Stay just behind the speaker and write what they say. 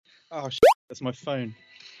Oh, shit, that's my phone.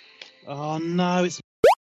 Oh, no, it's...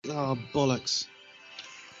 Oh, bollocks.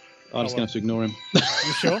 I'm just going to have to ignore him.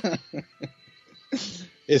 You sure?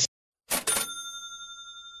 It's...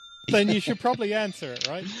 Then you should probably answer it,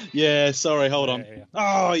 right? Yeah, sorry, hold on. Yeah.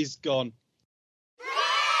 Oh, he's gone.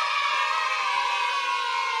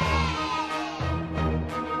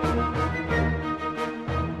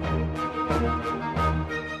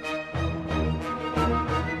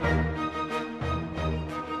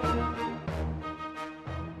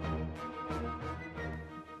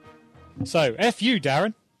 So, F you,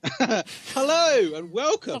 Darren. Hello, and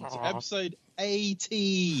welcome to episode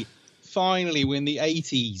 80. Finally, we're in the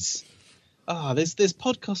 80s. There's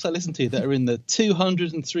podcasts I listen to that are in the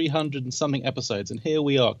 200 and 300 and something episodes, and here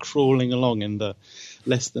we are crawling along in the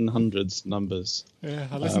less than hundreds numbers. Yeah,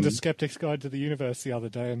 I listened to Skeptic's Guide to the Universe the other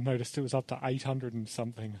day and noticed it was up to 800 and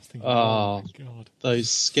something. I was thinking, oh my God. Those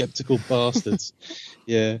skeptical bastards.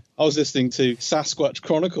 Yeah, I was listening to Sasquatch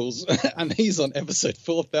Chronicles, and he's on episode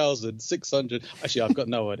 4,600. Actually, I've got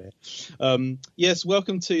no idea. Yes,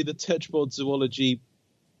 welcome to the Tetrapod Zoology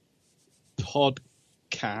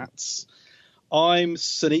Podcasts. I'm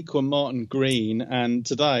Sonequa Martin Green, and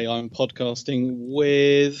today I'm podcasting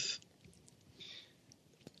with...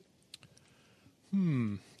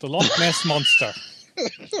 The Loch Ness Monster.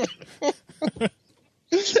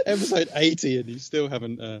 Episode 80, and you still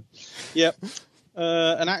haven't... an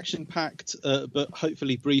action-packed but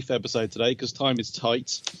hopefully brief episode today, because time is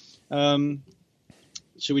tight.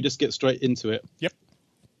 Should we just get straight into it? Yep.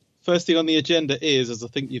 First thing on the agenda is, as I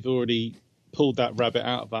think you've already pulled that rabbit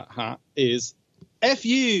out of that hat, is... F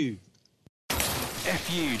you!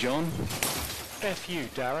 F you, John. F you,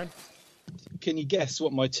 Darren. Can you guess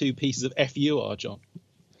what my two pieces of F you are, John?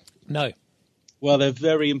 No. Well, they're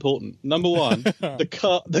very important. Number one,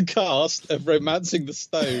 the cast of Romancing the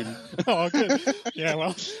Stone. Oh, good. Yeah,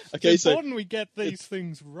 well, okay, it's important we get these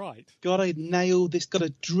things right. Gotta nail this. Gotta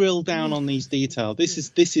drill down on these details.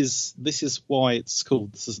 This is why it's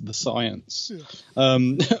called the science.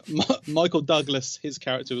 Michael Douglas, his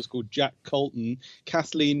character was called Jack Colton.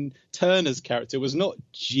 Kathleen Turner's character was not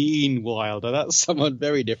Jean Wilder. That's someone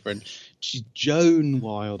very different. She's Joan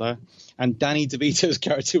Wilder. And Danny DeVito's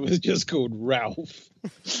character was just called Ralph.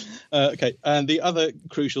 Okay, and the other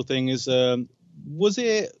crucial thing is, was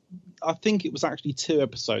it... I think it was actually 2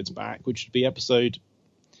 episodes back, which would be episode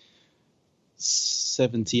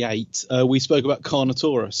 78. We spoke about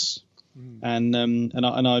Carnotaurus. And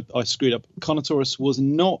I screwed up. Carnotaurus was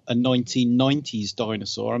not a 1990s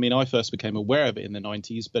dinosaur. I mean, I first became aware of it in the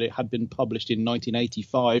 90s, but it had been published in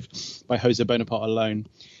 1985 by Jose Bonaparte alone.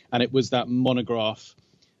 And it was that monograph...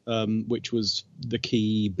 which was the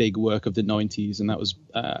key big work of the 90s, and that was,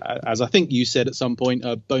 as I think you said at some point,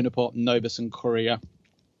 Bonaparte, Novus, and Korea.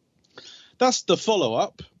 That's the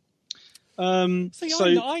follow-up. I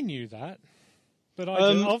knew that, but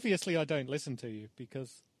obviously I don't listen to you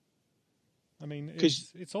because, I mean,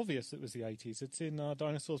 it's obvious it was the 80s. It's in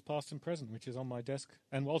Dinosaurs Past and Present, which is on my desk,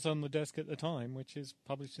 and was on the desk at the time, which is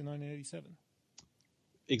published in 1987.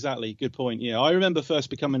 Exactly. Good point. Yeah, I remember first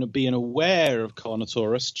being aware of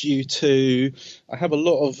Carnotaurus due to I have a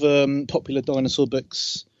lot of popular dinosaur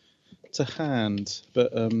books to hand,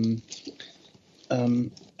 but hold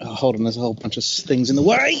on, there's a whole bunch of things in the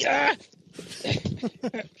way.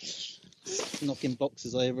 Knocking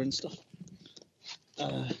boxes over and stuff.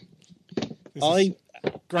 Great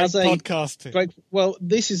podcasting. Well,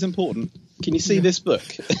 this is important. Can you see this book?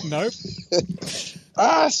 No.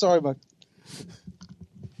 Sorry, Mike.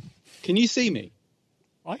 Can you see me?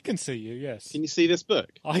 I can see you, yes. Can you see this book?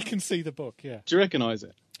 I can see the book, yeah. Do you recognise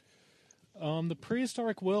it? The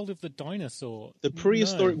Prehistoric World of the Dinosaur. The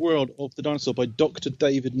Prehistoric World of the Dinosaur by Dr.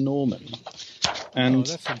 David Norman. And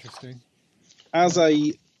that's interesting. As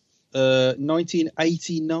a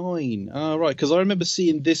 1989. Right, because I remember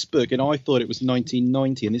seeing this book and I thought it was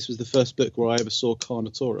 1990, and this was the first book where I ever saw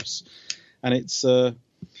Carnotaurus. And it's...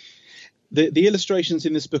 The illustrations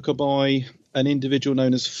in this book are by an individual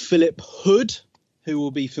known as Philip Hood, who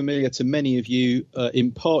will be familiar to many of you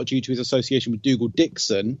in part due to his association with Dougal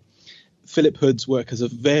Dixon. Philip Hood's work has a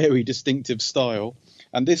very distinctive style,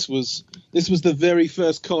 and this was the very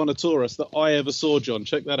first Carnotaurus that I ever saw. John,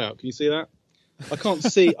 check that out. Can you see that? I can't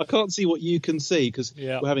see what you can see because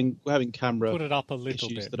we're having camera Put it up a little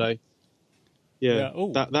issues bit today. Yeah.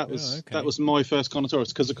 Ooh, that was my first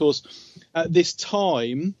Carnotaurus because, of course, at this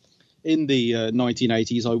time. In the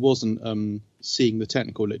 1980s, I wasn't seeing the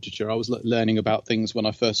technical literature. I was learning about things when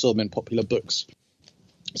I first saw them in popular books.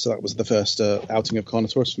 So that was the first outing of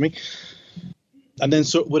Carnotaurus for me. And then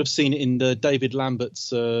would have seen it in the David Lambert's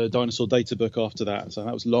Dinosaur Data book after that. So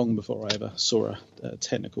that was long before I ever saw a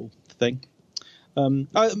technical thing. Talking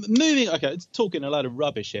a lot of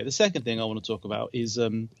rubbish here. The second thing I want to talk about is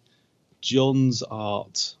John's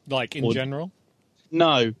art. Like in general?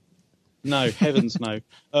 No, heavens no.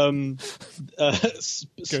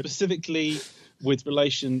 Specifically with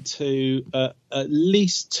relation to at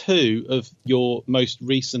least two of your most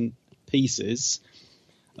recent pieces.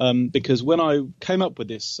 Because when I came up with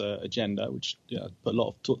this agenda, which I put a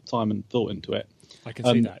lot of time and thought into it, I can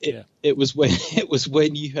see that. Yeah, it was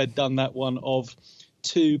when you had done that one of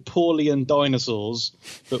two Paulian dinosaurs,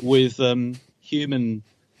 but with human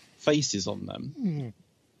faces on them. Mm.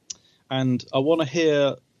 And I want to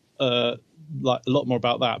hear a lot more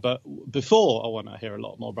about that. But before I want to hear a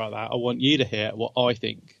lot more about that, I want you to hear what I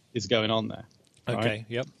think is going on there. Okay. Right?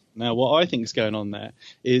 Yep. Now, what I think is going on there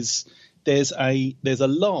is there's a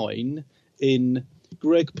line in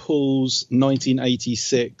Greg Paul's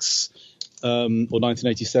 1986 or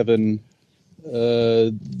 1987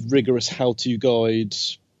 rigorous how-to guide.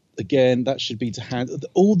 Again, that should be to hand.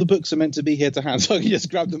 All the books are meant to be here to hand, so I can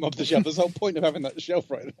just grab them off the shelf. That's the whole point of having that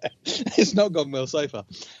shelf right there. It's not gone well so far.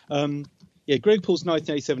 Greg Paul's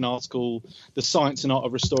 1987 article, The Science and Art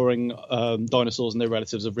of Restoring Dinosaurs and Their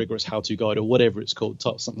Relatives, of Rigorous How-To Guide, or whatever it's called,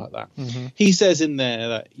 something like that. Mm-hmm. He says in there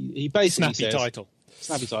that he basically Snappy title.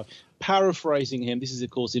 Paraphrasing him, this is, of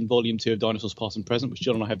course, in Volume 2 of Dinosaurs Past and Present, which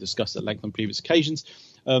John and I have discussed at length on previous occasions.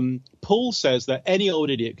 Paul says that any old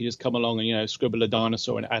idiot could just come along and, scribble a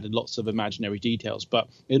dinosaur and add lots of imaginary details. But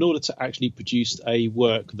in order to actually produce a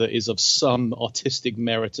work that is of some artistic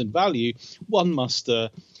merit and value, one must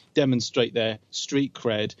demonstrate their street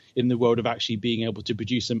cred in the world of actually being able to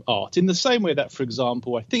produce some art. In the same way that, for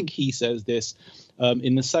example, I think he says this,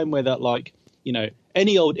 in the same way that,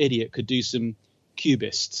 any old idiot could do some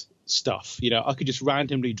cubist stuff. I could just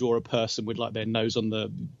randomly draw a person with their nose on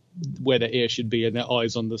where their ear should be and their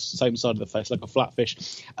eyes on the same side of the face, like a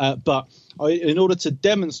flatfish. But in order to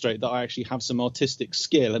demonstrate that I actually have some artistic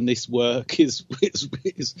skill and this work is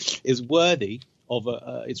worthy of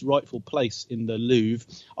its rightful place in the Louvre,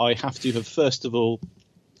 I have to have first of all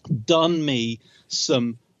done me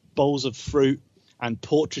some bowls of fruit and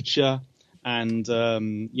portraiture and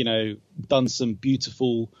done some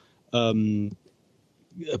beautiful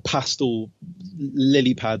pastel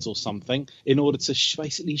lily pads or something in order to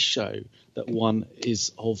basically show that one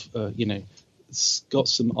is of got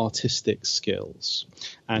some artistic skills,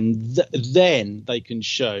 and then they can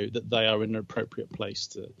show that they are in an appropriate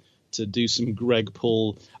place to do some Greg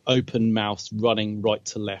Paul open mouth running right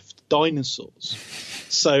to left dinosaurs.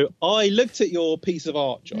 So I looked at your piece of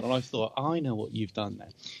art, John, and I thought, I know what you've done there.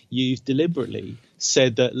 You've deliberately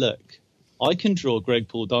said that, look, I can draw Greg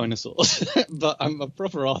Paul dinosaurs, but I'm a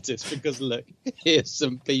proper artist because, look, here's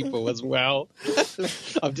some people as well.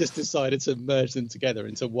 I've just decided to merge them together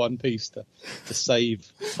into one piece to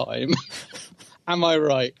save time. Am I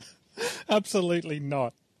right? Absolutely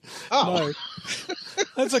not. Oh. No.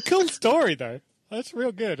 That's a cool story, though. That's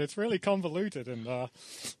real good. It's really convoluted, and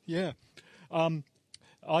yeah.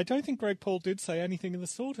 I don't think Greg Paul did say anything of the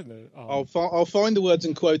sort in the. I'll find the words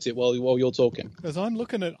and quote it while you're talking. Because I'm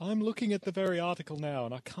looking at the very article now,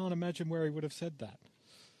 and I can't imagine where he would have said that.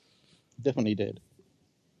 Definitely did.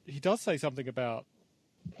 He does say something about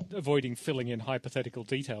avoiding filling in hypothetical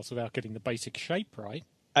details without getting the basic shape right.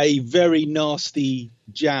 A very nasty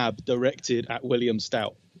jab directed at William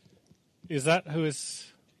Stout. Is that who is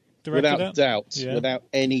directed Without at? doubt. Yeah. Without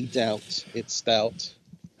any doubt, it's Stout.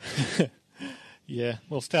 Yeah,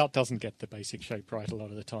 well, Stout doesn't get the basic shape right a lot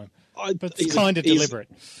of the time. But He's it's kind of deliberate.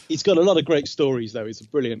 He's got a lot of great stories, though. He's a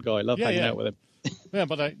brilliant guy. I love hanging out with him. Yeah,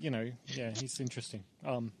 but, he's interesting.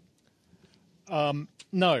 No,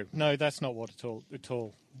 that's not what at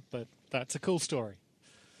all. But that's a cool story.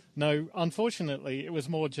 No, unfortunately, it was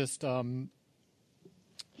more just...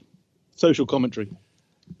 social commentary.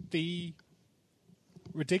 The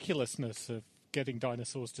ridiculousness of getting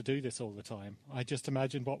dinosaurs to do this all the time. I just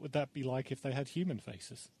imagine what would that be like if they had human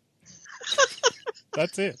faces.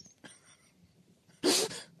 That's it.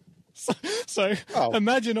 So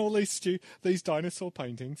imagine all these dinosaur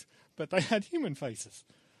paintings, but they had human faces.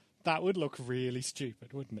 That would look really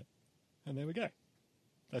stupid, wouldn't it? And there we go.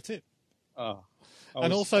 That's it.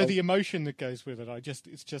 And also the emotion that goes with it.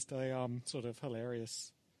 It's just a sort of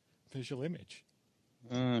hilarious visual image.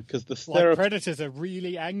 Because predators are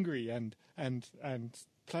really angry and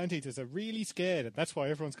plant eaters are really scared, and that's why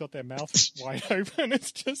everyone's got their mouth wide open.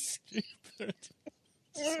 It's just stupid.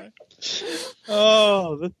 The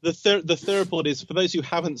theropod is, for those who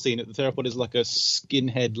haven't seen it, the theropod is like a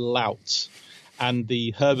skinhead lout, and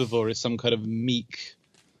the herbivore is some kind of meek,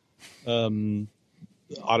 I don't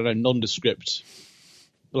know, nondescript,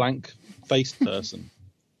 blank-faced person.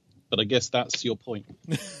 But I guess that's your point.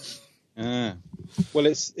 Well,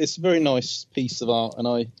 it's a very nice piece of art, and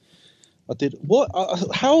I did what?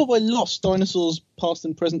 How have I lost Dinosaurs Past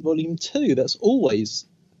and Present Volume 2? That's always.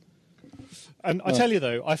 And I tell you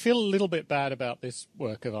though, I feel a little bit bad about this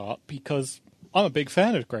work of art because I'm a big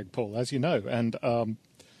fan of Greg Paul, as you know, and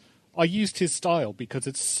I used his style because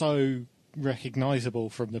it's so recognisable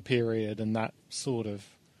from the period and that sort of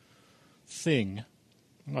thing,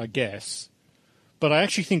 I guess. But I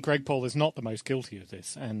actually think Greg Paul is not the most guilty of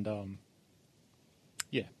this, and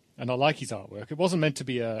yeah, and I like his artwork. It wasn't meant to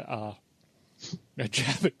be a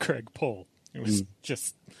jab at Greg Paul. It was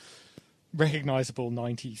just recognisable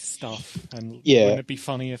 90s stuff, and wouldn't it be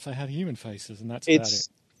funny if they had human faces? And that's about it.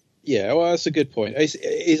 Yeah, well, that's a good point.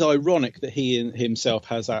 It's ironic that he himself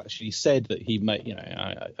has actually said that he made,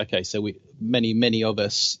 okay, so many of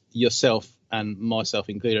us, yourself and myself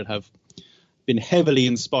included, have been heavily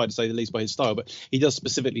inspired, to say the least, by his style. But he does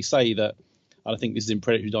specifically say that, and I think this is in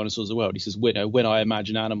Predatory Dinosaurs as well, he says, when I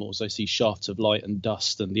imagine animals, I see shafts of light and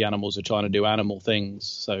dust, and the animals are trying to do animal things.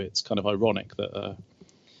 So it's kind of ironic that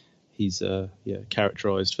he's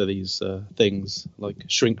characterized for these things like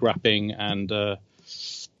shrink wrapping and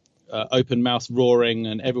open mouth roaring,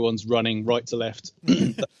 and everyone's running right to left.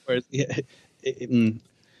 Whereas,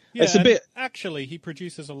 it's a bit. Actually, he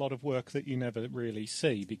produces a lot of work that you never really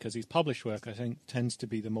see because his published work, I think, tends to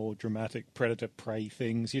be the more dramatic predator-prey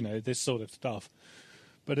things, this sort of stuff.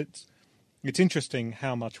 But it's interesting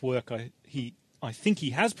how much work I think he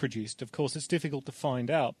has produced. Of course, it's difficult to find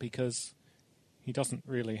out because he doesn't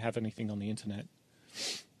really have anything on the internet.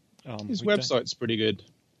 His website's pretty good,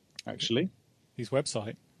 actually. His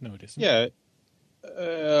website? No, it isn't. Yeah.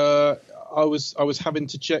 I was having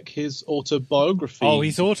to check his autobiography. Oh,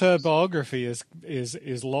 his autobiography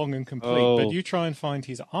is long and complete, but you try and find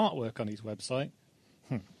his artwork on his website.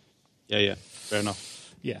 Yeah, fair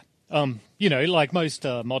enough. Yeah. Like most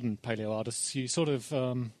modern paleo artists, you sort of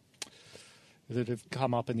that have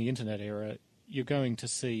come up in the internet era, you're going to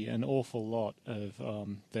see an awful lot of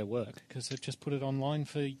their work because they've just put it online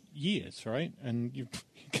for years, right? And you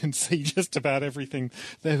can see just about everything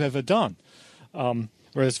they've ever done.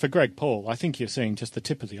 Whereas for Greg Paul, I think you're seeing just the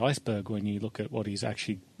tip of the iceberg when you look at what he's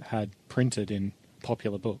actually had printed in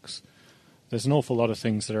popular books. There's an awful lot of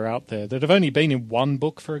things that are out there that have only been in one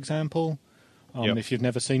book, for example. If you've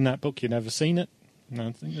never seen that book, you've never seen it.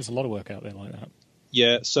 I think there's a lot of work out there like that.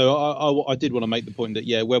 Yeah, so I did want to make the point that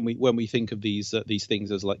when we think of these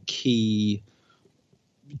things as like key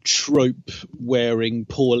trope wearing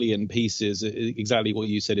Paulian pieces, exactly what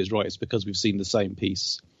you said is right. It's because we've seen the same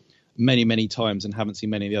piece many times and haven't seen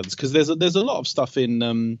many of the others. Because there's a lot of stuff in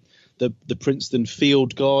the Princeton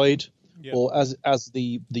Field Guide, or as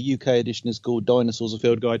the UK edition is called, Dinosaurs: A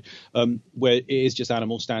Field Guide, where it is just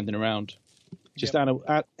animals standing around. Here's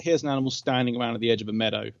an animal standing around at the edge of a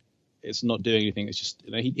meadow. It's not doing anything. It's just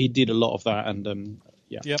he did a lot of that, and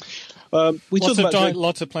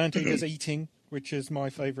lots of planting is eating, which is my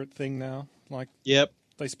favourite thing now. Like,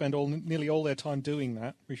 they spend nearly all their time doing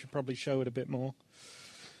that. We should probably show it a bit more.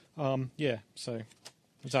 So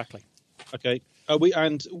exactly. Okay.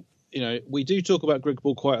 We do talk about Greg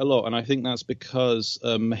Paul quite a lot, and I think that's because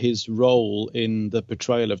his role in the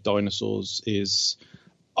portrayal of dinosaurs is.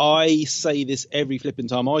 I say this every flipping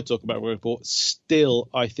time I talk about Greg Paul, still,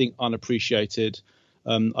 I think, unappreciated.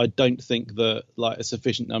 I don't think that a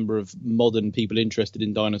sufficient number of modern people interested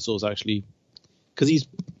in dinosaurs actually, because he's.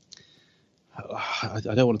 I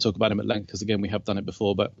don't want to talk about him at length because again we have done it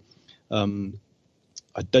before, but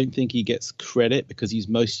I don't think he gets credit because he's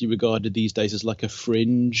mostly regarded these days as like a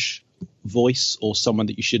fringe voice or someone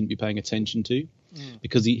that you shouldn't be paying attention to,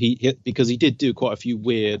 because he did do quite a few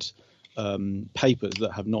weird. Papers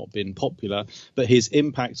that have not been popular, but his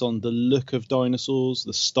impact on the look of dinosaurs,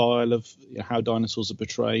 the style of how dinosaurs are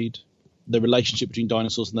portrayed, the relationship between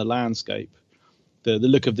dinosaurs and the landscape, the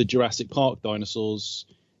look of the Jurassic Park dinosaurs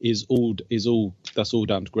is all that's all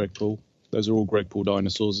down to Greg Paul. Those are all Greg Paul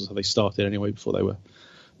dinosaurs. That's how they started anyway, before they were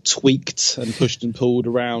tweaked and pushed and pulled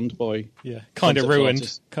around by kind of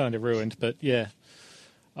ruined, but I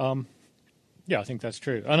think that's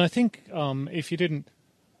true. And I think if you didn't.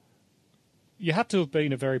 You had to have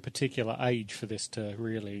been a very particular age for this to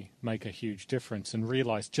really make a huge difference and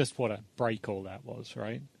realise just what a break all that was,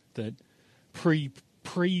 right? That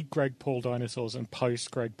pre-Greg Paul dinosaurs and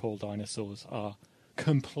post-Greg Paul dinosaurs are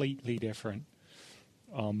completely different.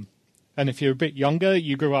 And if you're a bit younger,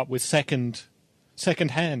 you grew up with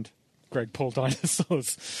second-hand Greg Paul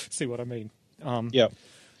dinosaurs. See what I mean?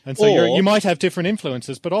 And so you might have different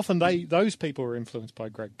influences, but often those people are influenced by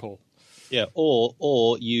Greg Paul. Yeah,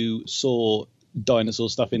 or you saw dinosaur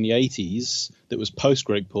stuff in the 80s that was post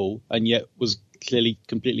Greg Paul and yet was clearly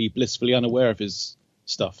completely blissfully unaware of his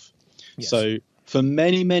stuff. Yes. So for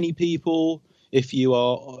many, many people, if you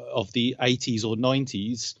are of the 80s or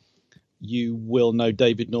 90s, you will know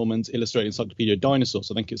David Norman's Illustrated Encyclopedia of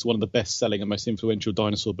Dinosaurs. I think it's one of the best-selling and most influential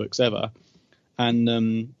dinosaur books ever.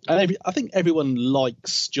 And I think everyone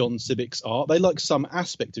likes John Sibbick's art. They like some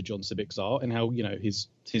aspect of John Sibbick's art and how, his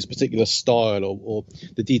particular style or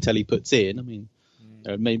the detail he puts in. I mean,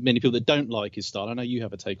 there are many people that don't like his style. I know you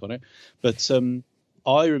have a take on it. But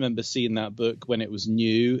I remember seeing that book when it was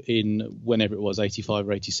new in whenever it was, 85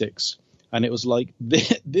 or 86. And it was like,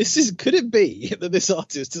 could it be that this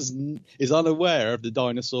artist is unaware of the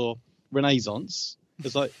dinosaur renaissance?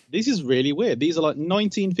 It's like, this is really weird. These are like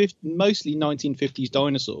mostly 1950s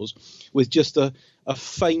dinosaurs with just a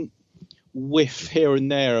faint whiff here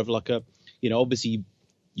and there of like obviously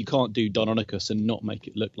you can't do Deinonychus and not make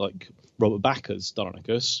it look like Robert Backer's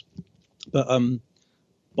Deinonychus. But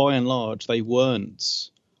by and large, they weren't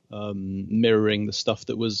mirroring the stuff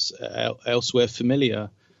that was elsewhere familiar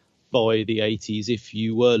by the 80s if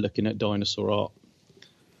you were looking at dinosaur art.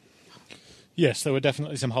 Yes, there were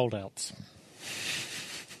definitely some holdouts.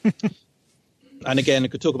 And again, I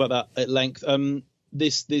could talk about that at length.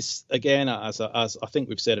 This again, as I think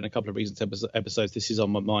we've said in a couple of recent episodes, this is on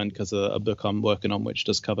my mind because a book I'm working on which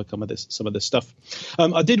does cover some of this stuff.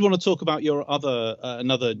 I did want to talk about your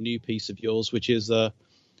another new piece of yours, which is a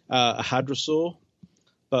hadrosaur,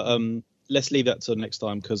 but let's leave that till next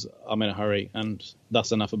time because I'm in a hurry, and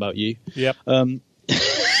that's enough about you. Yep.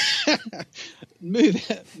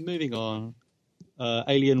 Moving on.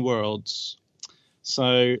 Alien Worlds.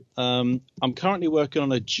 So I'm currently working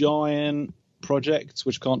on a giant project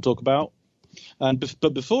which I can't talk about.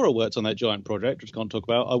 But before I worked on that giant project, which I can't talk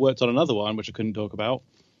about, I worked on another one which I couldn't talk about.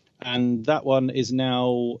 And that one is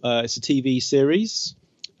now it's a TV series,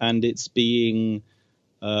 and it's being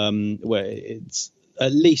it's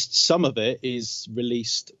at least some of it is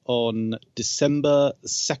released on December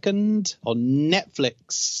 2nd on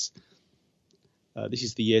Netflix. This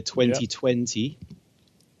is the year 2020. Yep.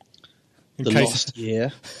 The last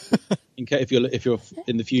year, in case if you're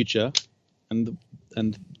in the future, and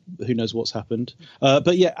who knows what's happened.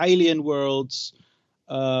 But yeah, Alien Worlds.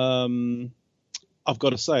 I've got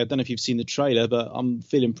to say, I don't know if you've seen the trailer, but I'm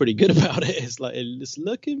feeling pretty good about it. It's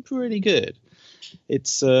looking pretty good.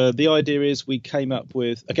 It's the idea is we came up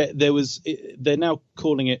with they're now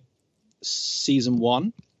calling it season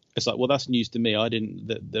 1. It's like, well, that's news to me. I didn't.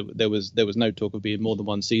 There was no talk of being more than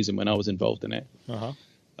one season when I was involved in it. Uh-huh.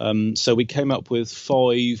 So we came up with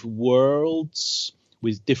 5 worlds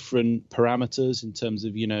with different parameters in terms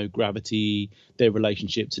of, gravity, their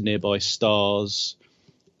relationship to nearby stars,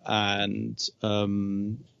 and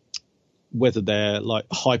whether they're like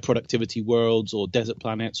high productivity worlds or desert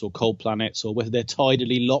planets or cold planets, or whether they're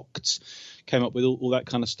tidally locked. Came up with all that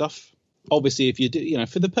kind of stuff. Obviously, if you do,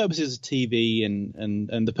 for the purposes of TV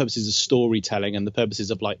and the purposes of storytelling and the purposes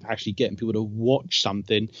of like actually getting people to watch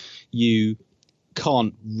something, you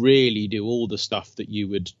can't really do all the stuff that you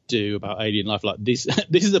would do about alien life. Like this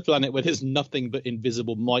is a planet where there's nothing but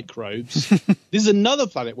invisible microbes. This is another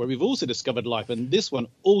planet where we've also discovered life, and this one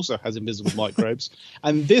also has invisible microbes.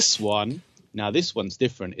 And this one's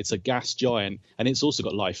different. It's a gas giant, and it's also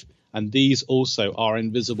got life. And these also are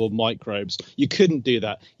invisible microbes. You couldn't do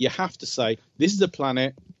that. You have to say this is a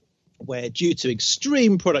planet where, due to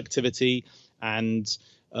extreme productivity and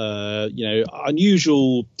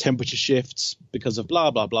unusual temperature shifts because of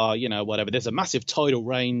blah blah blah, whatever. There's a massive tidal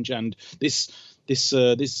range, and these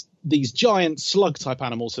giant slug type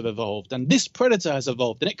animals have evolved, and this predator has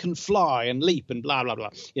evolved, and it can fly and leap and blah blah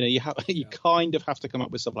blah. You kind of have to come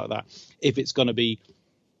up with stuff like that if it's going to be,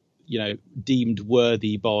 deemed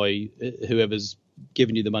worthy by whoever's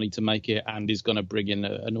given you the money to make it and is going to bring in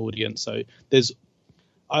an audience. So there's.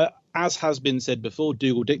 As has been said before,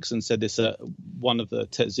 Dougal Dixon said this at one of the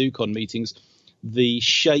TetZooCon meetings, the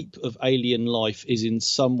shape of alien life is in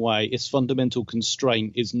some way, its fundamental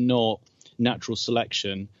constraint is not natural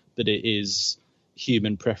selection, but it is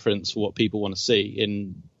human preference for what people want to see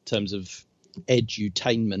in terms of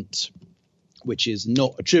edutainment, which is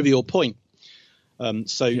not a trivial point.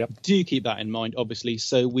 Do keep that in mind, obviously.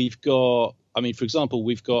 So we've got, for example,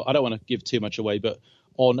 I don't want to give too much away, but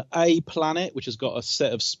on a planet which has got a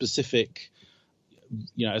set of specific,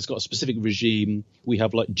 it's got a specific regime, we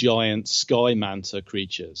have like giant sky manta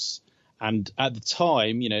creatures. And at the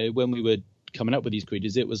time, when we were coming up with these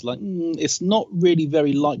creatures, it was like, it's not really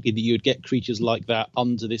very likely that you would get creatures like that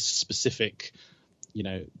under this specific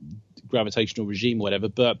gravitational regime or whatever,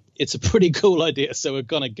 but it's a pretty cool idea, so we're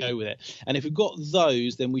gonna go with it. And if we've got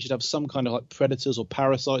those, then we should have some kind of like predators or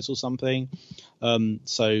parasites or something.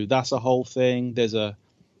 So that's a whole thing. There's a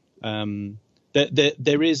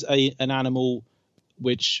there is an animal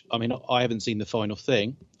which, I mean, I haven't seen the final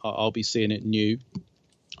thing. I'll be seeing it new.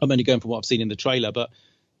 I'm only going from what I've seen in the trailer, but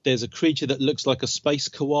there's a creature that looks like a space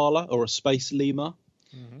koala or a space lemur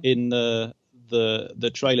in the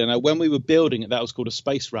trailer. Now, when we were building it, that was called a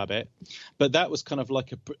space rabbit, but that was kind of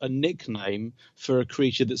like a nickname for a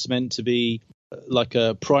creature that's meant to be like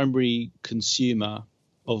a primary consumer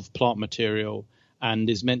of plant material and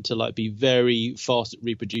is meant to like be very fast at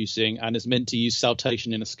reproducing and is meant to use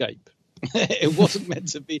saltation in escape. It wasn't meant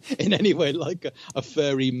to be in any way like a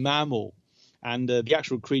furry mammal. And the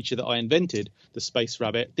actual creature that I invented, the space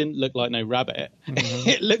rabbit, didn't look like no rabbit.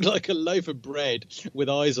 It looked like a loaf of bread with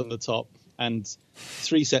eyes on the top and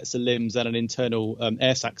 3 sets of limbs and an internal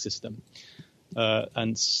air sac system.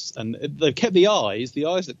 And they've kept the eyes. The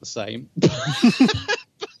eyes look the same.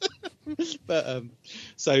 But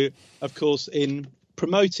so, of course, in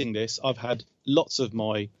promoting this, I've had lots of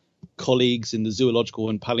my colleagues in the zoological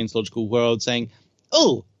and paleontological world saying,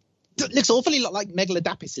 "Oh, it looks awfully like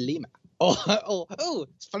Megalodapis lemur." Oh,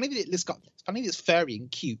 it's funny that it's furry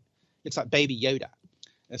and cute. Looks like Baby Yoda.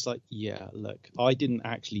 It's like, yeah, look, I didn't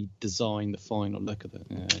actually design the final look of it.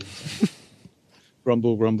 Yeah,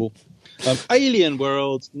 grumble. Alien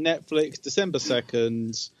World, Netflix, December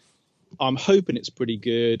 2nd. I'm hoping it's pretty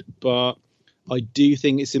good, but I do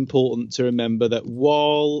think it's important to remember that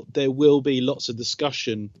while there will be lots of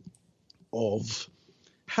discussion of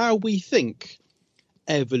how we think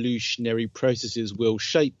evolutionary processes will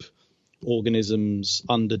shape organisms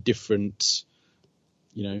under different,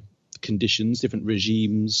 conditions, different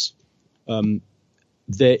regimes,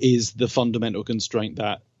 there is the fundamental constraint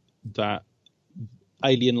that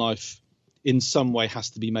alien life in some way has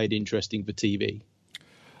to be made interesting for TV.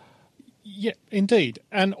 Yeah, indeed.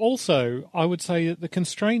 And also, I would say that the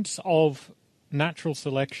constraints of natural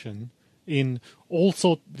selection in all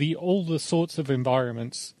the sorts of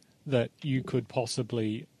environments that you could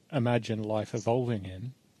possibly imagine life evolving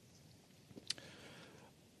in,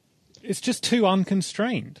 it's just too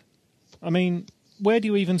unconstrained. I mean, where do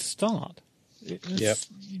you even start?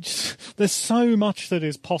 There's so much that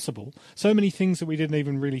is possible, so many things that we didn't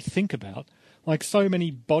even really think about, like so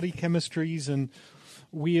many body chemistries and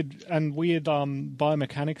weird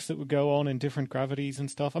biomechanics that would go on in different gravities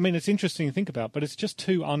and stuff. I mean, it's interesting to think about, but it's just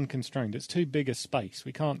too unconstrained. It's too big a space.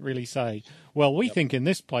 We can't really say, well, we think in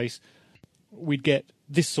this place we'd get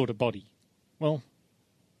this sort of body. Well,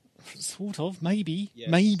 sort of, maybe,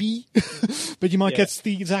 but you might get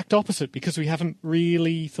the exact opposite because we haven't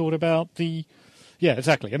really thought about the. Yeah,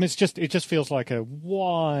 exactly. I mean, it just feels like a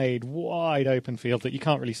wide open field that you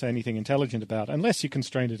can't really say anything intelligent about unless you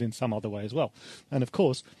constrain it in some other way as well. And of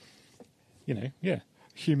course,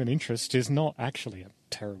 human interest is not actually a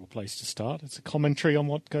terrible place to start. It's a commentary on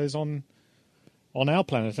what goes on our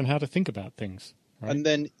planet and how to think about things. Right. And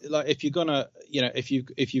then, like, if you're gonna, if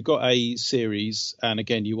you've got a series, and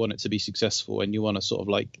again, you want it to be successful, and you want to sort of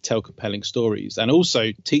like tell compelling stories, and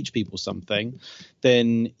also teach people something,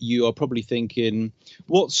 then you are probably thinking,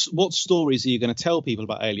 what stories are you going to tell people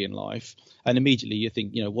about alien life? And immediately you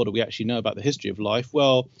think, what do we actually know about the history of life?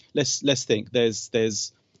 Well, let's think. There's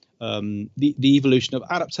the evolution of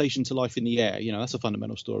adaptation to life in the air, that's a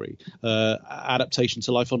fundamental story. Adaptation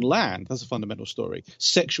to life on land, that's a fundamental story.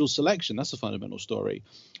 Sexual selection, that's a fundamental story.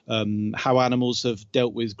 How animals have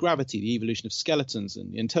dealt with gravity, the evolution of skeletons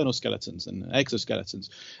and internal skeletons and exoskeletons.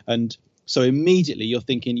 And so immediately you're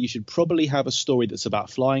thinking you should probably have a story that's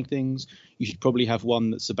about flying things. You should probably have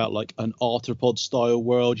one that's about like an arthropod style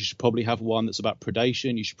world. You should probably have one that's about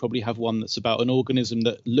predation. You should probably have one that's about an organism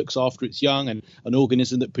that looks after its young and an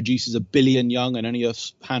organism that produces 1 billion young and only a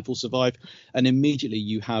handful survive. And immediately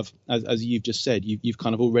you have, as you've just said, you've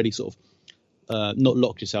kind of already sort of not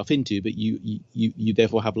locked yourself into, but you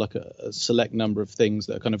therefore have like a select number of things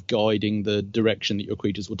that are kind of guiding the direction that your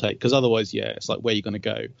creatures will take. Because otherwise, it's like, where are you going to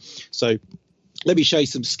go? So let me show you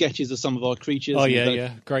some sketches of some of our creatures. Oh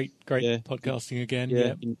yeah. Great podcasting again. Yeah.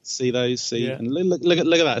 You can see those. And look at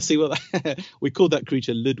that. See what we called that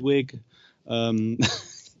creature Ludwig.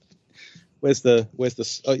 Where's the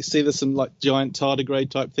you see there's some like giant tardigrade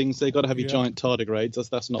type things. They've got to have your giant tardigrades.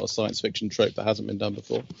 That's not a science fiction trope that hasn't been done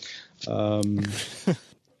before.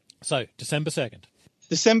 So December 2nd,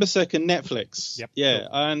 Netflix. Yep. Yeah, cool.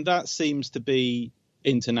 And that seems to be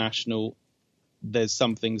international. There's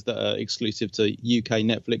some things that are exclusive to UK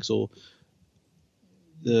Netflix or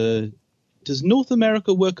the does North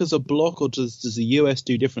America work as a block, or does the US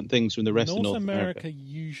do different things from the rest of North America?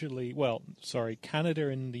 Canada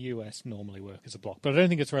and the US normally work as a block, but I don't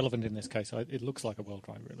think it's relevant in this case. It looks like a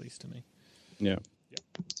worldwide release to me. Yeah.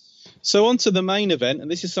 So on to the main event, and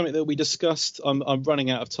this is something that we discussed. I'm running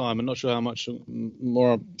out of time. I'm not sure how much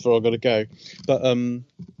more before I've got to go. But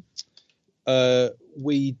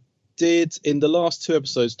we did, in the last 2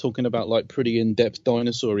 episodes, talking about like pretty in-depth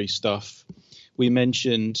dinosaur-y stuff, we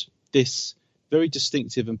mentioned this very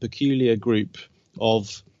distinctive and peculiar group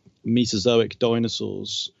of Mesozoic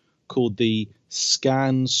dinosaurs called the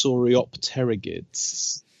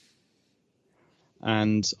Scansoriopterygids.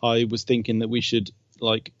 And I was thinking that we should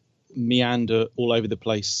like meander all over the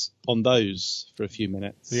place on those for a few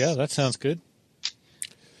minutes. Yeah, that sounds good.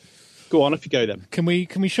 Go on, off you go then. Can we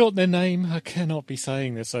shorten their name? I cannot be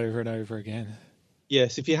saying this over and over again.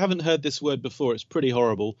 Yes, if you haven't heard this word before, it's pretty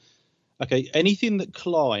horrible. Okay, anything that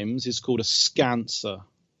climbs is called a scancer.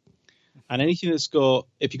 And anything that's got,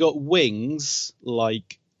 if you've got wings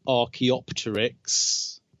like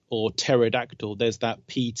Archaeopteryx or pterodactyl, there's that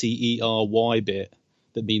Ptery bit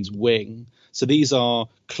that means wing. So these are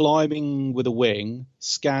climbing with a wing,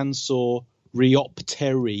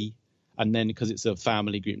 Scansoriopteri, and then because it's a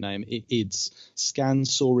family group name, it's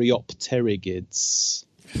Scansoriopterygids.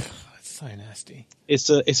 That's so nasty. It's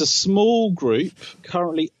a small group,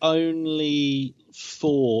 currently only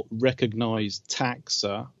 4 recognised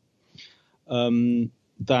taxa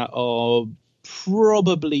that are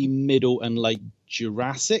probably middle and late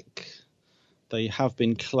Jurassic. They have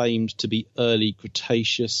been claimed to be early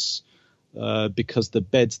Cretaceous because the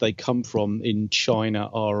beds they come from in China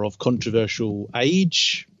are of controversial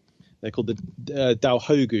age. They're called the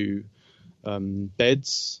Daohogu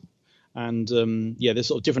beds. And there's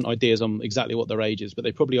sort of different ideas on exactly what their age is, but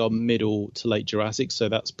they probably are middle to late Jurassic. So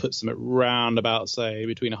that puts them at round about, say,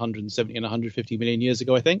 between 170 and 150 million years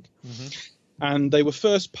ago, I think. Mm-hmm. And they were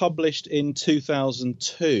first published in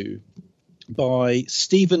 2002 by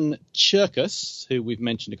Stephen Cherkas, who we've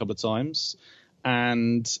mentioned a couple of times,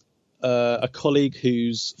 and a colleague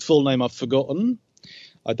whose full name I've forgotten.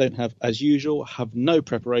 I don't have, as usual, have no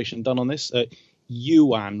preparation done on this.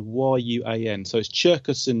 Yuan, Y-U-A-N. So it's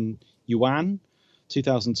Cherkas and Yuan,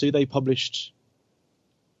 2002. They published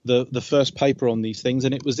the first paper on these things,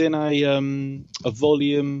 and it was in a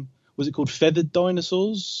volume. Was it called Feathered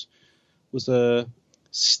Dinosaurs? Was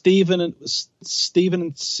Stephen and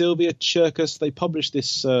Sylvia Cherkas. They published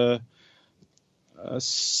this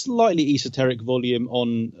slightly esoteric volume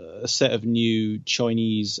on a set of new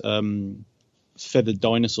Chinese feathered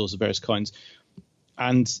dinosaurs of various kinds.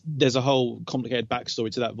 And there's a whole complicated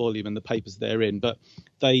backstory to that volume and the papers therein. But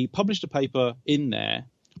they published a paper in there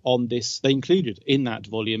on this. They included in that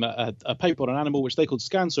volume a paper on an animal which they called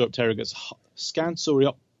Scansoriopteryx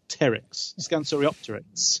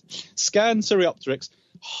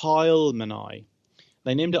heilmanni.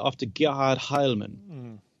 They named it after Gerhard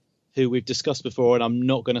Heilmann, who we've discussed before, and I'm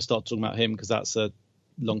not going to start talking about him because that's a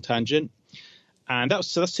long tangent. And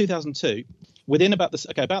that's 2002. Within about the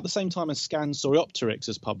same time as Scansoriopteryx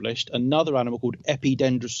is published, another animal called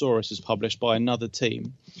Epidendrosaurus is published by another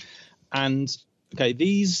team. And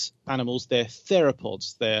these animals, they're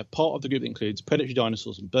theropods. They're part of the group that includes predatory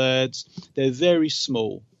dinosaurs and birds. They're very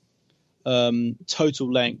small.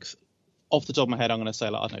 Total length, off the top of my head, I'm going to say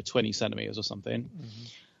 20 centimeters or something. Mm-hmm.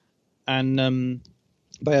 And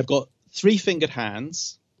they have got 3-fingered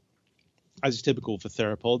hands, as is typical for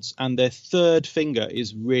theropods, and their third finger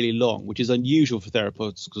is really long, which is unusual for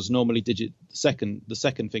theropods because normally the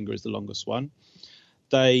second finger is the longest one.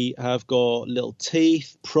 They have got little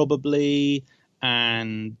teeth, probably,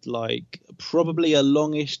 and probably a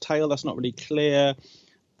longish tail. That's not really clear.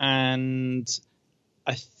 And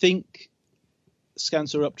I think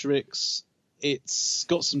Scansoriopteryx, it's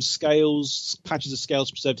got some scales, patches of scales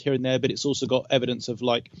preserved here and there, but it's also got evidence of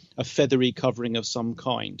a feathery covering of some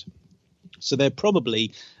kind. So they're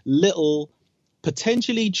probably little,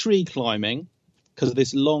 potentially tree climbing, because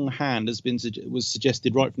this long hand was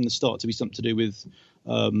suggested right from the start to be something to do with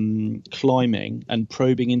climbing and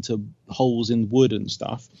probing into holes in wood and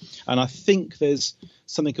stuff. And I think there's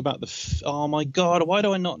something about oh my God, why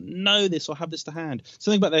do I not know this or have this to hand?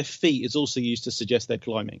 Something about their feet is also used to suggest they're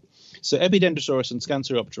climbing. So Epidendrosaurus and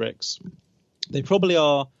Scansoriopteryx, they probably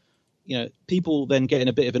are. People then get in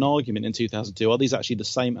a bit of an argument in 2002. Are these actually the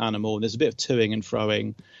same animal? And there's a bit of toing and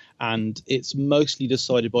froing. And it's mostly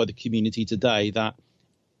decided by the community today that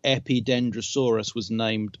Epidendrosaurus was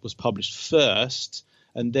published first.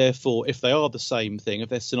 And therefore, if they are the same thing, if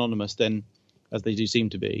they're synonymous, then, as they do seem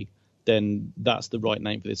to be, then that's the right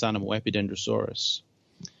name for this animal, Epidendrosaurus.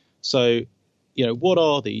 So, what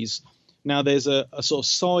are these? Now, there's a sort of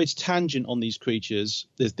side tangent on these creatures.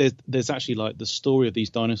 There's actually, like, the story of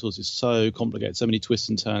these dinosaurs is so complicated, so many twists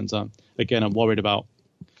and turns. Again, I'm worried about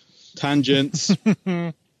tangents.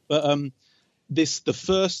 But the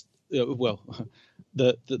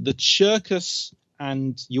Cherkas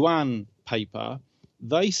and Yuan paper,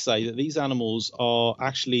 they say that these animals are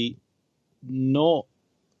actually not.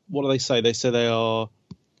 What do they say? They say they're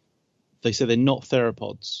not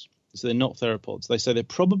theropods. So they're not theropods. They say they're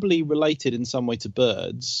probably related in some way to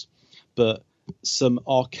birds, but some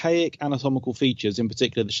archaic anatomical features, in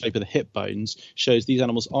particular the shape of the hip bones, shows these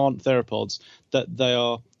animals aren't theropods, that they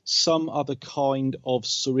are some other kind of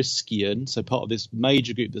saurischian, so part of this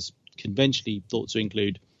major group that's conventionally thought to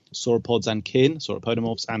include sauropods and kin,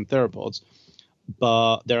 sauropodomorphs and theropods,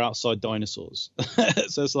 but they're outside dinosaurs.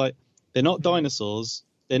 So it's like they're not dinosaurs,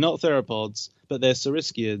 they're not theropods, but they're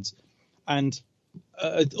saurischians. And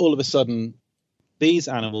all of a sudden, these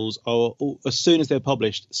animals are, as soon as they're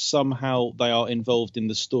published, somehow they are involved in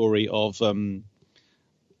the story of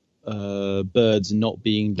birds not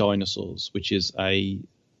being dinosaurs, which is a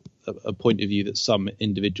point of view that some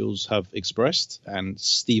individuals have expressed, and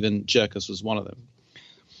Stephen Cherkas was one of them.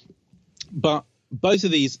 But both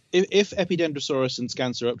of these, if Epidendrosaurus and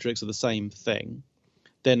Scansaruptrix are the same thing,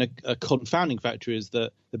 then a confounding factor is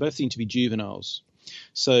that they both seem to be juveniles.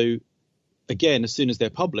 So again, as soon as they're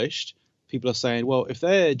published, people are saying, well, if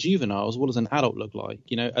they're juveniles, what does an adult look like?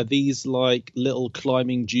 You know, are these like little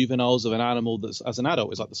climbing juveniles of an animal that's, as an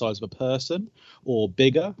adult, is like the size of a person or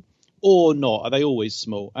bigger, or not? Are they always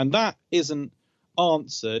small? And that isn't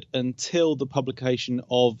answered until the publication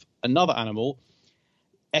of another animal,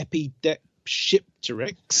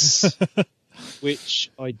 Epidendrosaurus,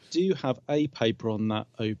 which I do have a paper on that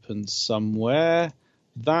open somewhere.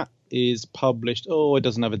 That is published. Oh, it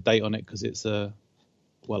doesn't have a date on it because it's I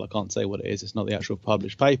can't say what it is. It's not the actual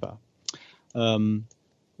published paper. When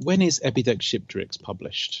is Epidendrosaurus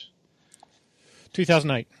published?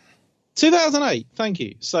 2008. 2008. Thank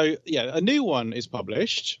you. So yeah, a new one is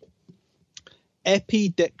published,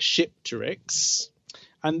 Epidendrosaurus,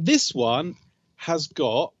 and this one has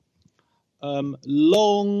got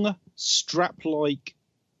long strap-like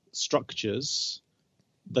structures.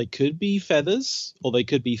 They could be feathers, or they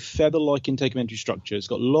could be feather-like integumentary structure. It's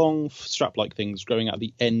got long strap-like things growing out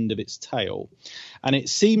the end of its tail. And it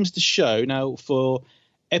seems to show, now for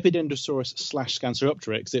Epidendrosaurus /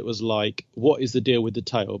 Scansaruptrix, it was like, what is the deal with the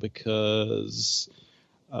tail? Because,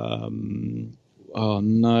 one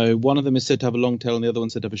of them is said to have a long tail and the other one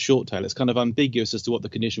said to have a short tail. It's kind of ambiguous as to what the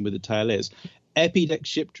condition with the tail is.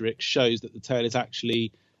 Epidendrosaurus shows that the tail is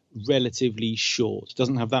actually relatively short,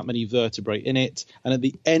 doesn't have that many vertebrae in it, and at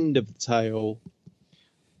the end of the tail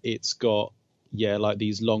it's got like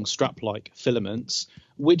these long strap-like filaments,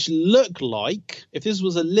 which look like, if this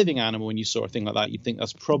was a living animal and you saw a thing like that, you'd think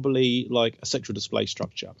that's probably like a sexual display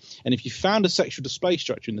structure. And if you found a sexual display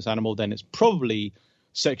structure in this animal, then it's probably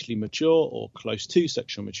sexually mature or close to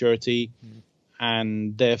sexual maturity,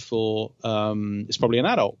 and therefore it's probably an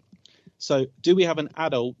adult. So do we have an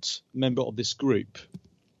adult member of this group?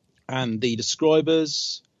 And the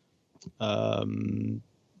describers, that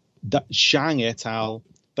Shang et al.,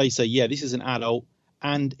 they say, yeah, this is an adult,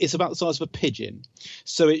 and it's about the size of a pigeon.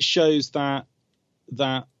 So it shows that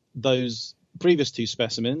those previous two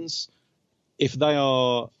specimens, if they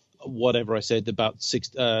are, whatever I said, about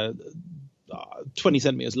 20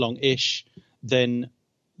 centimeters long-ish, then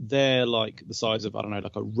they're like the size of, I don't know,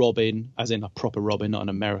 like a robin, as in a proper robin, not an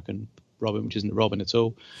American robin, which isn't a robin at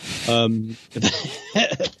all. Then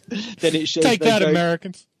it shows, take that,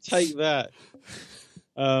 Americans. Take that.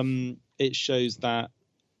 It shows that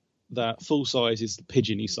full size is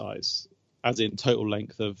pigeony size, as in total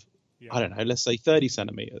length of, I don't know, let's say 30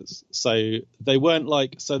 centimeters. So they weren't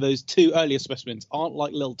like, so those two earlier specimens aren't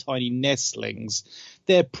like little tiny nestlings.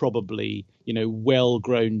 They're probably,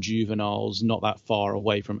 well-grown juveniles, not that far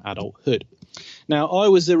away from adulthood. Now, I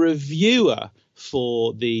was a reviewer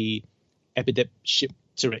for the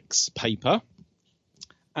Epidendrosaurus paper,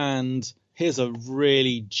 and here's a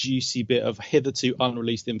really juicy bit of hitherto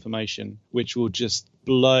unreleased information, which will just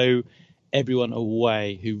blow everyone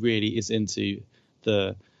away who really is into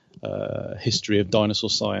the history of dinosaur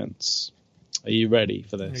science. Are you ready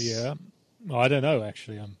for this? Yeah. I don't know,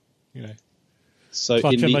 actually. So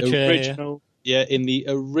in the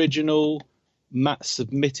original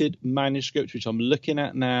submitted manuscript, which I'm looking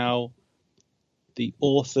at now, the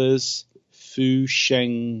authors Fu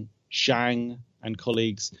Sheng Shang and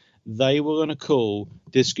colleagues, they were going to call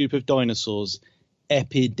this group of dinosaurs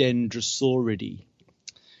Epidendrosauridae.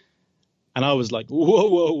 And I was like,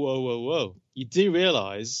 whoa. You do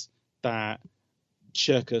realize that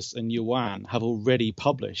Cherkas and Yuan have already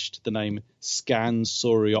published the name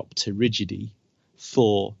Scansauropterygidae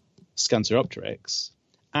for Scansauropteryx.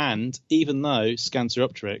 And even though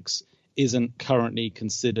Scansauropteryx isn't currently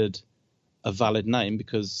considered a valid name,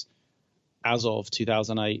 because as of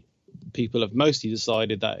 2008, people have mostly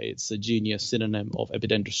decided that it's a junior synonym of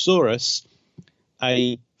Epidendrosaurus,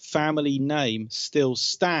 a family name still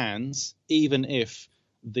stands even if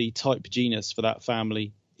the type genus for that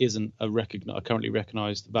family isn't a currently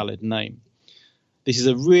recognized valid name. This is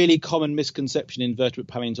a really common misconception in vertebrate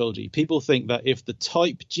paleontology. People think that if the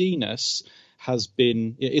type genus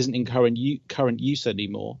isn't in current use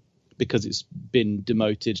anymore because it's been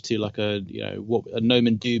demoted to like a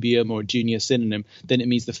nomen dubium or a junior synonym, then it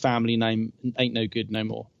means the family name ain't no good no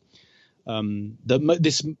more.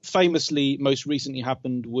 This famously most recently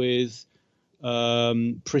happened with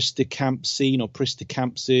Pristicampsine or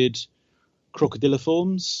Pristicampsid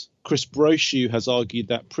crocodiliforms. Chris Brochu has argued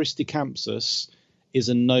that Pristicampsus is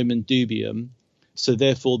a nomen dubium, so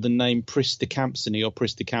therefore the name Pristicampsini or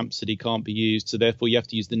Pristicampsidae can't be used, so therefore you have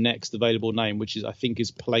to use the next available name, which is, I think,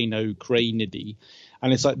 is Planocranidae.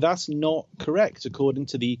 And it's like, that's not correct according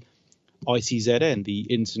to the ICZN, the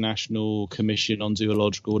International Commission on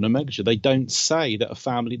Zoological Nomenclature. They don't say that a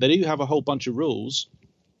family, they do have a whole bunch of rules.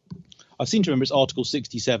 I seem to remember it's Article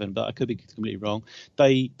 67, but I could be completely wrong.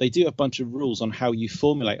 They do have a bunch of rules on how you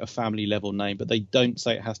formulate a family level name, but they don't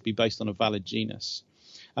say it has to be based on a valid genus.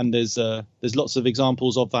 And there's lots of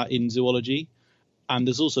examples of that in zoology, and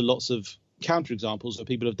there's also lots of counterexamples where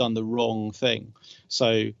people have done the wrong thing.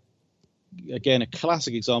 So again, a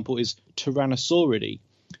classic example is Tyrannosauridae.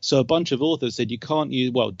 So a bunch of authors said you can't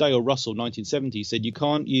use, Dale Russell, 1970, said you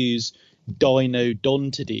can't use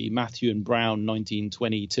Deinodontidae, Matthew and Brown,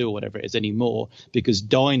 1922 or whatever it is anymore, because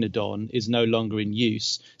Deinodon is no longer in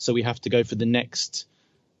use. So we have to go for the next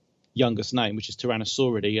youngest name, which is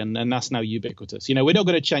Tyrannosauridae, and that's now ubiquitous. We're not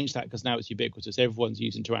going to change that because now it's ubiquitous. Everyone's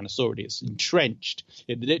using Tyrannosauridae. It's entrenched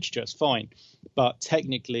in the literature. It's fine. But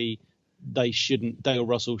technically, Dale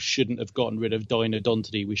Russell shouldn't have gotten rid of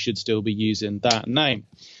Deinodontidae. We should still be using that name.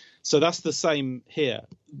 So that's the same here.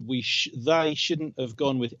 They shouldn't have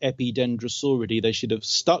gone with Epidendrosauridae. They should have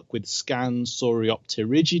stuck with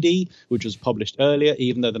Scansauropterygidae, which was published earlier,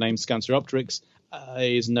 even though the name Scansauropteryx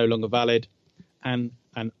is no longer valid. And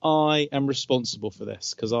I am responsible for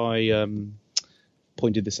this because I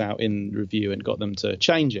pointed this out in review and got them to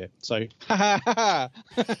change it. So, take that,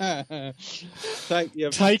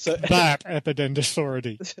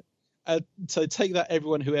 Epidendrosauridae. So take that,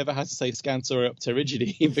 everyone who ever has to say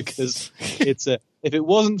Scansauropterygidae, because if it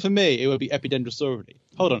wasn't for me, it would be Epidendrosauridae.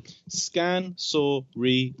 Hold on,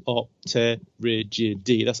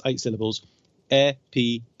 Scansauropterygidae. That's 8 syllables.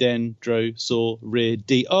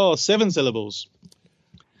 Epidendrosauridae. Oh, 7 syllables.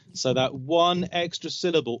 So that one extra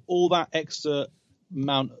syllable, all that extra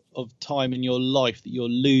amount of time in your life that you're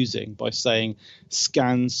losing by saying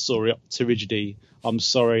Scansauropterygidae. I'm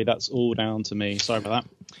sorry, that's all down to me. Sorry about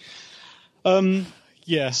that. So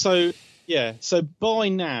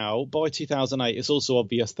by 2008, it's also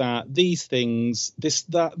obvious that these things,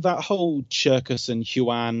 that whole Cherkas and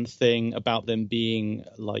Yuan thing about them being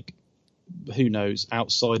like, who knows,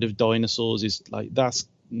 outside of dinosaurs is like, let's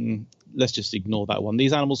just ignore that one.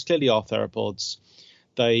 These animals clearly are theropods.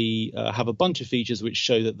 They have a bunch of features which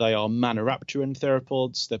show that they are Maniraptoran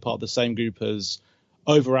theropods. They're part of the same group as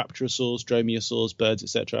Oviraptorosaurs, Dromaeosaurs, birds,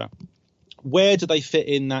 etc. Where do they fit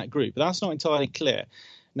in that group? That's not entirely clear.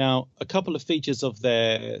 Now, a couple of features of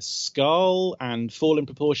their skull and fall-in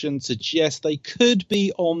proportion suggest they could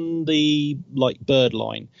be on the bird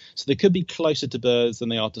line. So they could be closer to birds than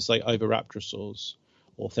they are to, say, Oviraptorosaurs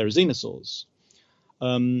or Therizinosaurs.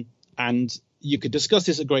 And you could discuss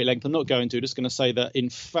this at great length. I'm not going to. I'm just going to say that, in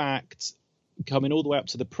fact, coming all the way up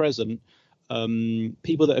to the present,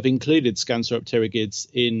 people that have included Scansauropterygids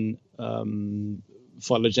in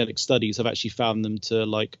phylogenetic studies have actually found them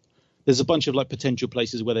to there's a bunch of potential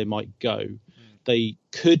places where they might go. They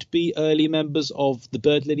could be early members of the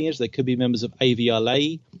bird lineage. They could be members of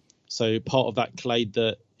Avialae, so part of that clade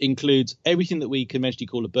that includes everything that we conventionally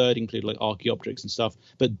call a bird, include Archaeopteryx and stuff,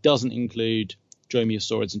 but doesn't include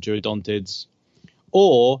Dromaeosaurids and Duodontids.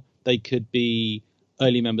 Or they could be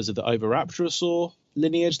early members of the Oviraptorosaur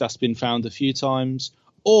lineage. That's been found a few times.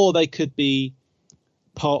 Or they could be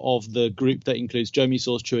part of the group that includes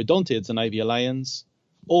Dromaeosaurs, Duodontids, and Avialaeans.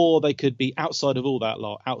 Or they could be outside of all that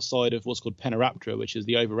lot, outside of what's called Penoraptora, which is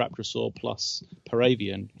the Oviraptorosaur plus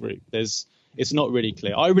Paravian group. It's not really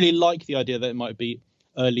clear. I really like the idea that it might be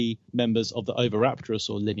early members of the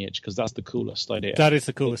Oviraptorosaur lineage, because that's the coolest idea. That is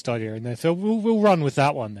the coolest idea in there. So we'll run with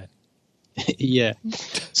that one then. Yeah.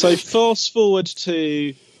 So fast forward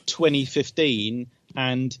to 2015,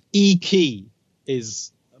 and E-Key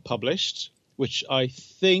is published, which I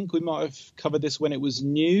think we might have covered this when it was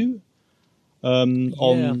new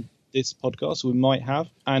on this podcast. We might have.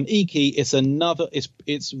 And E-Key is another.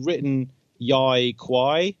 It's written Yai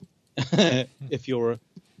Kwai, if you're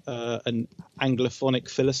an Anglophonic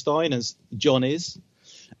Philistine, as John is,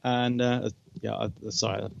 and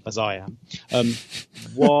sorry, as I am.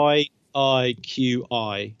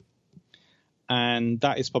 YIQI, and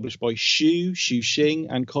that is published by Xu Xing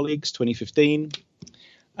and colleagues, 2015.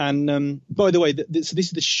 And by the way, this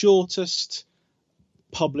is the shortest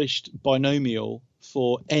published binomial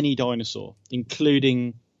for any dinosaur,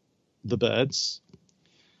 including the birds,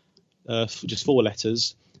 just 4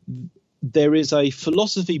 letters. There is a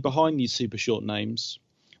philosophy behind these super short names,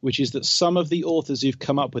 which is that some of the authors who've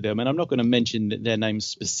come up with them, and I'm not going to mention their names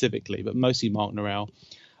specifically, but mostly Mark Norell,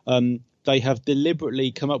 they have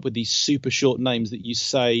deliberately come up with these super short names that you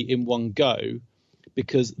say in one go,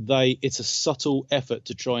 because it's a subtle effort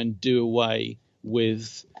to try and do away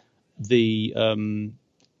with the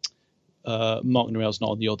Mark Norell's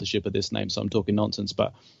not on the authorship of this name, so I'm talking nonsense,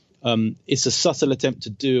 but it's a subtle attempt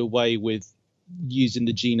to do away with using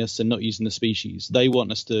the genus and not using the species. They want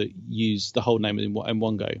us to use the whole name in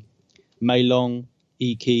one go. Meilong,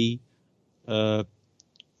 E-Key,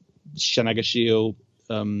 Shanagashil,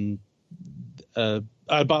 a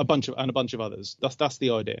bunch of others. That's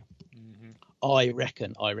the idea. Mm-hmm. I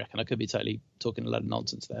reckon. I could be totally talking a lot of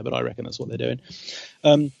nonsense there, but I reckon that's what they're doing.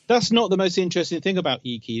 That's not the most interesting thing about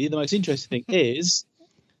E-Key. The most interesting thing is,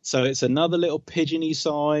 so it's another little pigeony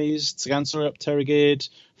sized Scansauropterygiid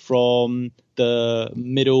from the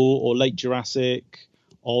middle or late Jurassic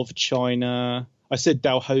of China. I said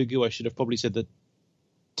Daohogu. I should have probably said the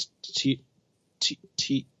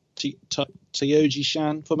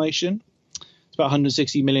Tianjishan Formation. It's about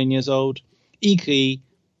 160 million years old. E-Key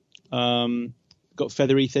got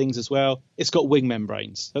feathery things as well. It's got wing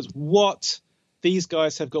membranes. That's what these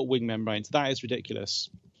guys have got, wing membranes. That is ridiculous.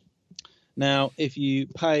 Now, if you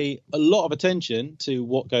pay a lot of attention to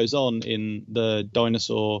what goes on in the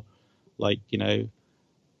dinosaur,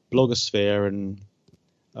 blogosphere and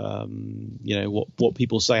what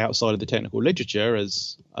people say outside of the technical literature,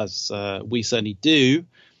 as we certainly do,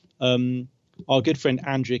 our good friend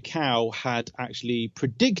Andrea Cow had actually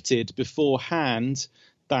predicted beforehand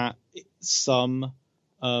that some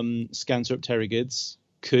Scansauropterygids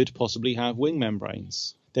could possibly have wing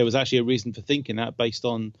membranes. There was actually a reason for thinking that based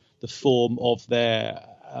on the form of their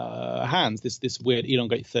hands, this weird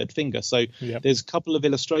elongate third finger. So There's a couple of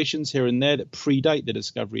illustrations here and there that predate the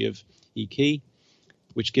discovery of E-Key,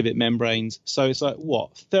 which give it membranes. So it's like,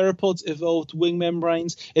 what? Theropods evolved wing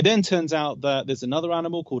membranes? It then turns out that there's another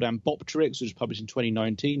animal called Ambopteryx, which was published in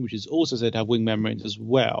 2019, which is also said to have wing membranes as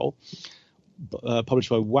well,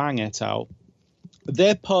 published by Wang et al.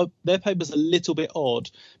 Their paper's a little bit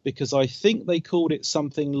odd because I think they called it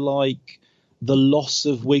something like the loss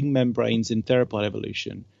of wing membranes in theropod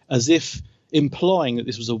evolution, as if implying that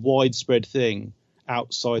this was a widespread thing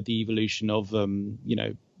outside the evolution of, a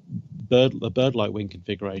bird-like wing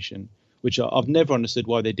configuration, which I've never understood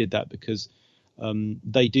why they did that, because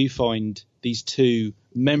they do find these two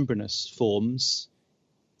membranous forms,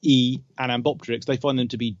 E and Ambopteryx, they find them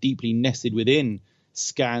to be deeply nested within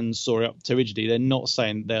Scansauropterygidae. They're not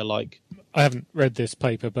saying they're like... I haven't read this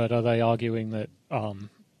paper, but are they arguing that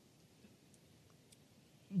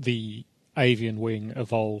the avian wing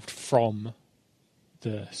evolved from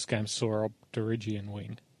the Scansauropterygian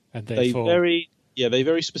wing, and therefore they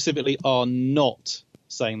very specifically are not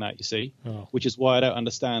saying that, you see, which is why I don't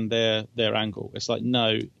understand their angle. It's like,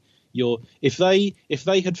 no, if they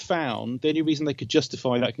had found, the only reason they could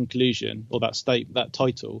justify that conclusion or that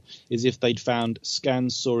title is if they'd found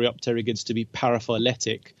Scansauropterygids to be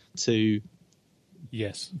paraphyletic to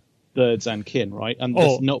birds and kin, right? And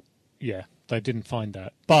that's not. Yeah, they didn't find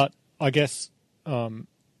that, but I guess, Well,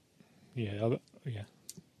 I'm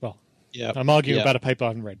arguing about a paper I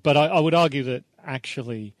haven't read, but I would argue that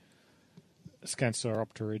actually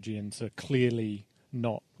Scansauropterygians are clearly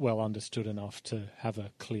not well understood enough to have a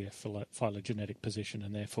clear phylogenetic position,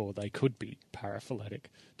 and therefore they could be paraphyletic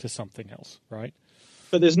to something else, right?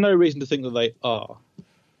 But there's no reason to think that they are.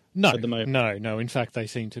 No, at the moment. No. In fact, they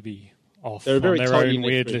seem to be off They're on their own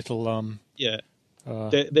weird little...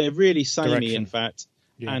 they're really samey, in fact.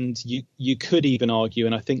 Yeah. And you could even argue,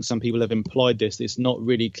 and I think some people have implied this, it's not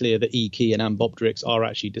really clear that E-Key and Ambopteryx are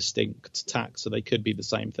actually distinct taxa, so they could be the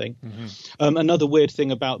same thing. Mm-hmm. Another weird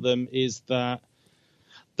thing about them is that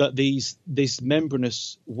that these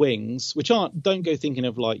membranous wings, which don't go thinking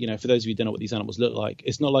of like, for those of you who don't know what these animals look like,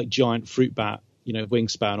 it's not like giant fruit bat,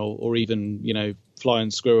 wingspan or even, flying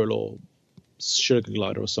squirrel or sugar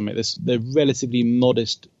glider or something. They're relatively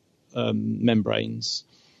modest membranes,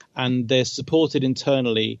 and they're supported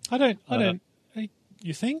internally.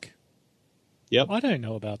 You think? Yep. I don't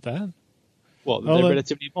know about that. What? They're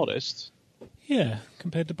relatively modest? Yeah,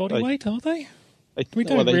 compared to body weight, are they? We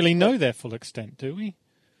don't really know their full extent, do we?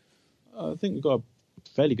 I think we've got a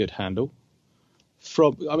fairly good handle.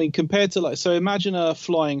 Compared to so imagine a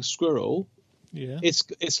flying squirrel. Yeah.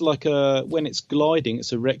 It's like when it's gliding,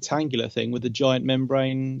 it's a rectangular thing with a giant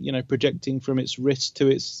membrane, projecting from its wrist to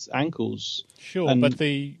its ankles. Sure, but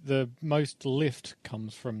the most lift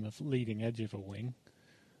comes from the leading edge of a wing.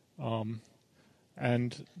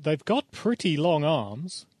 And they've got pretty long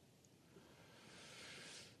arms.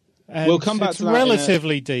 And we'll come back to that. It's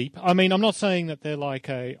relatively deep. I mean, I'm not saying that they're like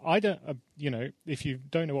if you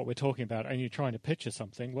don't know what we're talking about and you're trying to picture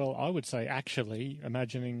something, well, I would say actually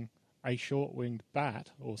imagining a short-winged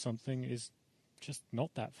bat or something is just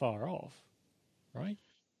not that far off, right?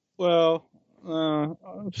 Well,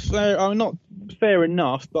 not fair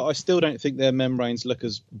enough, but I still don't think their membranes look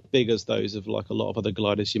as big as those of like a lot of other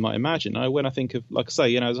gliders you might imagine. When I think of, like I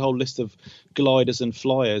say, there's a whole list of gliders and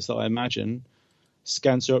flyers that I imagine.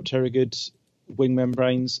 Scanseropterygid wing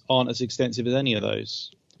membranes aren't as extensive as any of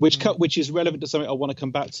those, which is relevant to something I want to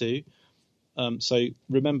come back to. So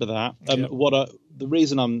remember that. The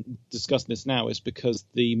reason I'm discussing this now is because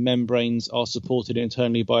the membranes are supported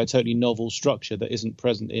internally by a totally novel structure that isn't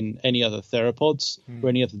present in any other theropods or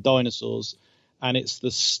any other dinosaurs, and it's the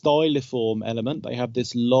styliform element. They have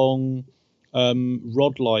this long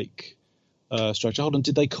rod-like structure. Hold on,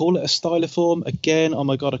 did they call it a styliform again? Oh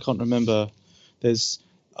my god, I can't remember. There's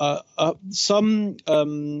some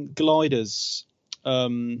gliders,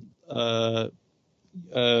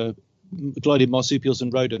 glided marsupials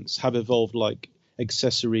and rodents have evolved like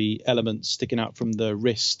accessory elements sticking out from the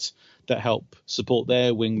wrist that help support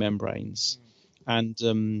their wing membranes. And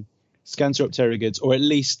Scanseropterygids, or at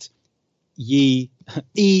least Eiki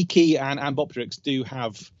and Ambopteryx, do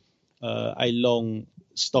have a long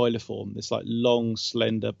styliform. This like long,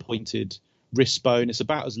 slender, pointed wrist bone. It's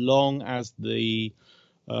about as long as the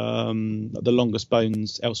longest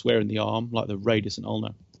bones elsewhere in the arm, like the radius and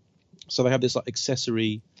ulna. So they have this like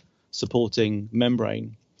accessory supporting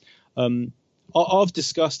membrane. I've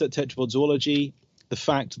discussed at Tetrapod Zoology the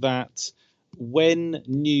fact that when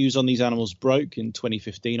news on these animals broke in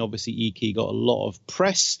 2015, obviously Eiki got a lot of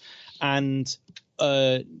press, and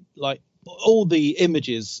like all the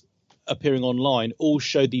images appearing online all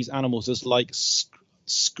showed these animals as like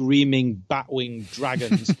screaming batwing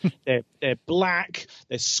dragons. They're black,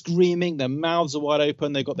 they're screaming, their mouths are wide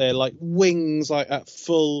open, they've got their like wings like at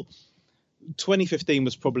full. 2015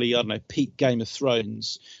 was probably, I don't know, peak Game of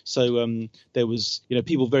Thrones. So there was,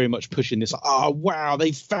 people very much pushing this. Oh wow,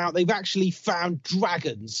 they've actually found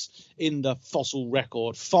dragons in the fossil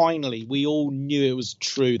record. Finally, we all knew it was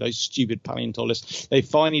true. Those stupid paleontologists. They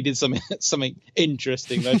finally did something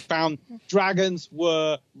interesting. They found dragons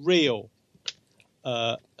were real.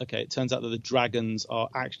 Okay, it turns out that the dragons are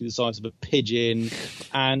actually the size of a pigeon,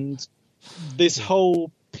 and this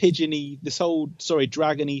whole dragony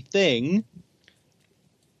thing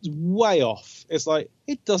is way off. It's like,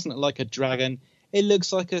 it doesn't look like a dragon. It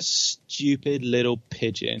looks like a stupid little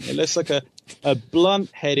pigeon. It looks like a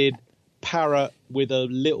blunt-headed parrot with a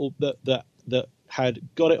little that had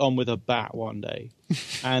got it on with a bat one day,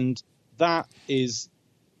 and that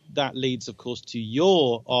leads, of course, to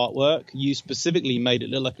your artwork. You specifically made it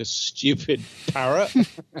look like a stupid parrot.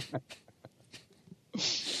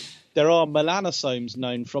 There are melanosomes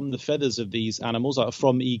known from the feathers of these animals, like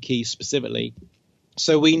from Eiki specifically.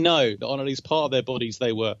 So we know that on at least part of their bodies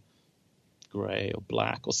they were grey or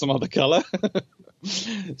black or some other colour.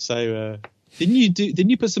 So didn't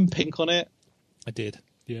you put some pink on it? I did,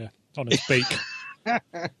 yeah, on its beak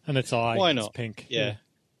and its eye. Why not? It's pink. Yeah.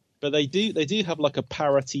 But they do have like a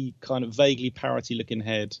parroty, kind of vaguely parroty looking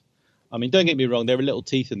head. I mean, don't get me wrong, there are little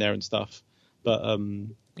teeth in there and stuff, but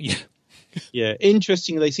yeah. Yeah,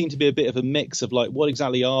 interesting. They seem to be a bit of a mix of like, what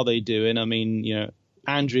exactly are they doing? I mean,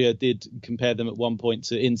 Andrea did compare them at one point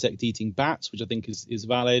to insect-eating bats, which I think is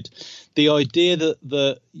valid. The idea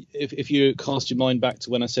that if you cast your mind back to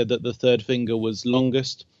when I said that the third finger was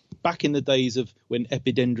longest, back in the days of when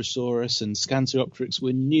Epidendrosaurus and Scanseropteryx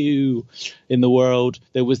were new in the world,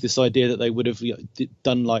 there was this idea that they would have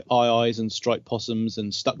done like eyes and striped possums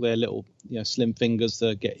and stuck their little slim fingers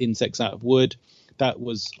to get insects out of wood. That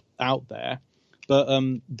was out there, But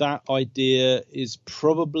that idea is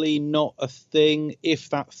probably not a thing if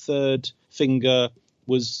that third finger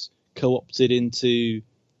was co-opted into,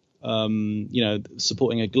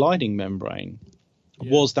 supporting a gliding membrane.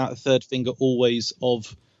 Yeah. Was that third finger always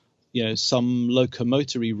of, some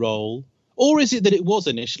locomotory role? Or is it that it was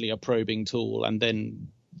initially a probing tool and then,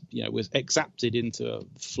 was exapted into a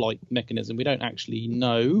flight mechanism? We don't actually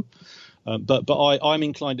know. But I'm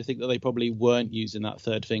inclined to think that they probably weren't using that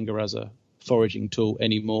third finger as a foraging tool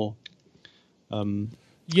anymore. The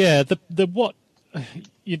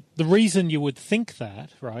reason you would think that,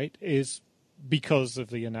 right, is because of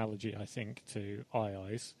the analogy, I think, to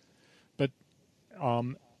eyes. But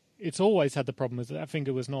it's always had the problem is that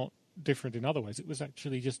finger was not different in other ways. It was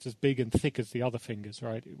actually just as big and thick as the other fingers,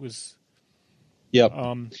 right? It was. Yep.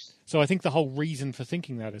 So I think the whole reason for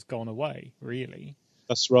thinking that has gone away, really.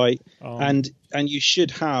 That's right. And you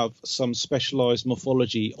should have some specialized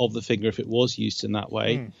morphology of the finger if it was used in that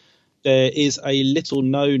way. There is a little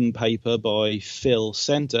known paper by Phil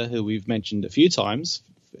Center, who we've mentioned a few times,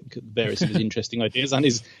 various of his interesting ideas,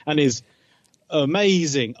 and his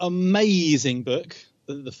amazing book,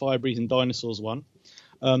 the Fire-Breathing Dinosaurs one.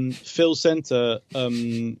 Phil Center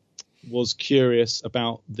was curious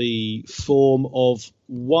about the form of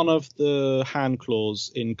one of the hand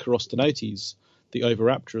claws in Carostenotes, the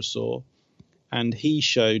Oviraptorosaur, and he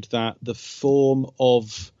showed that the form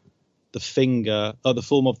of the finger, or the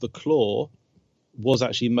form of the claw, was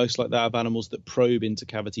actually most like that of animals that probe into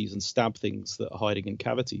cavities and stab things that are hiding in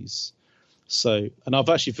cavities. So, and I've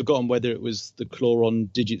actually forgotten whether it was the claw on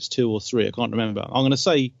digits 2 or 3. I can't remember. I'm going to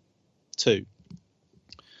say 2.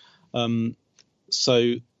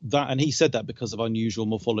 So that, and he said that because of unusual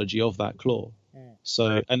morphology of that claw.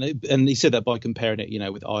 So, and he said that by comparing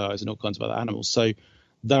it, with eyes and all kinds of other animals. So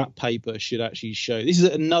that paper should actually show. This is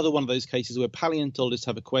another one of those cases where paleontologists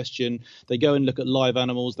have a question. They go and look at live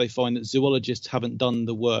animals. They find that zoologists haven't done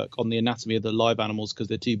the work on the anatomy of the live animals because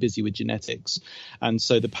they're too busy with genetics. And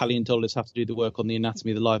so the paleontologists have to do the work on the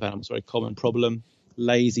anatomy of the live animals. Very common problem.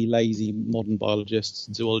 Lazy modern biologists,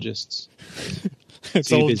 zoologists.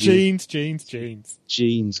 It's all genes.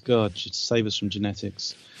 Genes, God, should save us from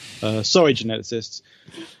genetics. Sorry, geneticists.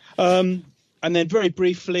 And then very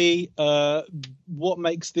briefly, what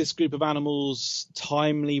makes this group of animals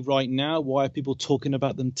timely right now? Why are people talking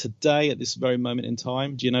about them today at this very moment in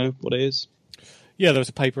time? Do you know what it is? Yeah, there was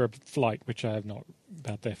a paper of flight, which I have not,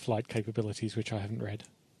 about their flight capabilities, which I haven't read.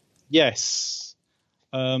 Yes.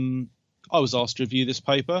 I was asked to review this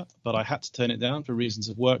paper, but I had to turn it down for reasons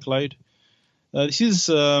of workload. This is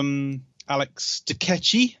Alex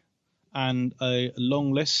Duquesne and a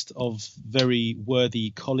long list of very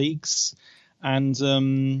worthy colleagues. And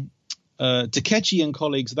Duquesne and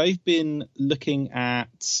colleagues, they've been looking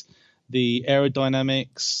at the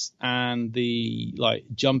aerodynamics and the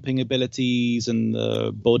jumping abilities and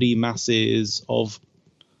the body masses of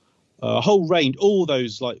a whole range, all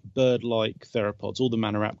those bird-like theropods, all the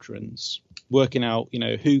Maniraptorans, working out,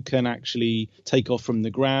 who can actually take off from the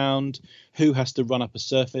ground, who has to run up a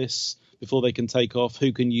surface before they can take off,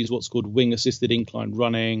 who can use what's called wing-assisted inclined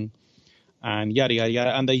running, and yada, yada,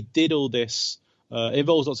 yada. And they did all this. It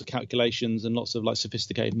involves lots of calculations and lots of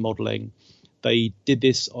sophisticated modeling. They did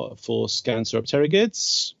this for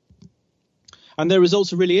Scansauropterygids. And their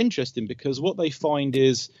results are really interesting because what they find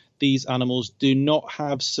is these animals do not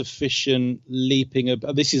have sufficient leaping.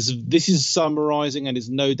 This is summarizing and is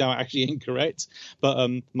no doubt actually incorrect. But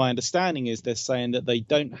my understanding is they're saying that they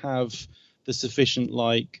don't have the sufficient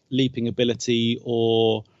leaping ability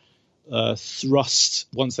or thrust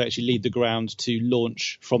once they actually leave the ground to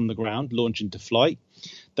launch from the ground, launch into flight.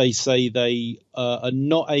 They say they are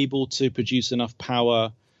not able to produce enough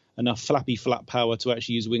power, enough flappy flap power to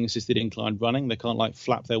actually use wing assisted inclined running. They can't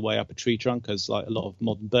flap their way up a tree trunk as a lot of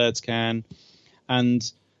modern birds can.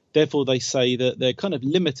 And therefore they say that they're kind of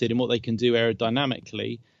limited in what they can do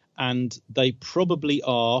aerodynamically. And they probably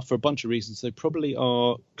are, for a bunch of reasons, they probably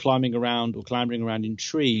are climbing around or clambering around in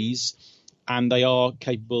trees, and they are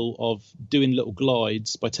capable of doing little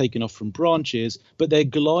glides by taking off from branches, but their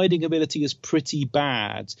gliding ability is pretty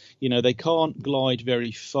bad. They can't glide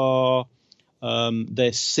very far.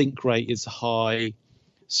 Their sink rate is high.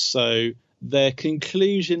 So their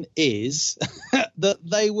conclusion is that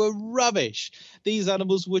they were rubbish. These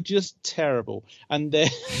animals were just terrible. And their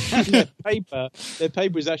paper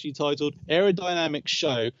is actually titled Aerodynamics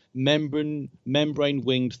Show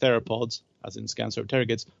Membrane-Winged Theropods, as in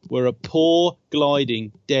Scansauropterygids, were a poor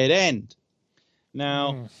gliding dead end.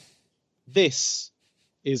 Now, this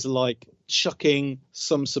is like chucking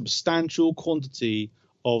some substantial quantity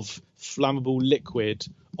of flammable liquid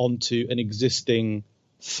onto an existing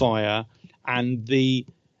fire and the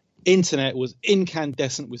internet was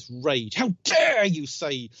incandescent with rage. How dare you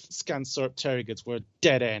say Scansaurup pterygoids were a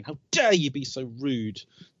dead end? How dare you be so rude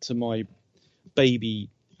to my baby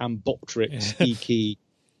Ambopteryx Iki?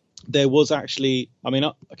 There was actually,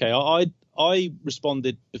 I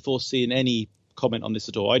responded before seeing any comment on this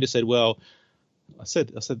at all. I just said, well, I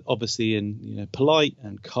said obviously in polite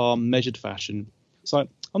and calm, measured fashion. So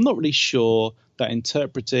I'm not really sure that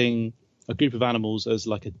interpreting a group of animals as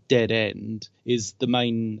like a dead end is the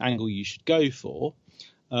main angle you should go for.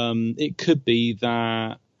 It could be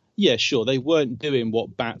that, yeah, sure, they weren't doing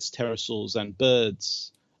what bats, pterosaurs, and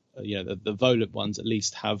birds, the volant ones at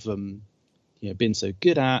least have been so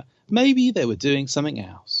good at. Maybe they were doing something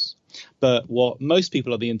else. But what most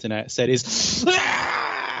people on the internet said is,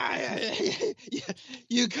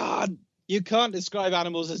 you can't describe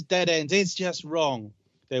animals as dead ends. It's just wrong.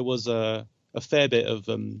 There was a fair bit of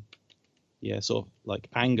sort of like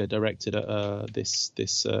anger directed at this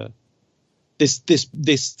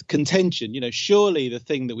contention. Surely the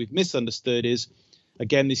thing that we've misunderstood is,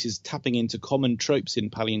 again, this is tapping into common tropes in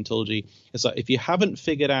paleontology. It's like, if you haven't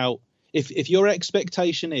figured out, if your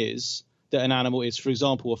expectation is that an animal is, for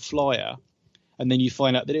example, a flyer, and then you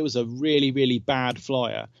find out that it was a really, really bad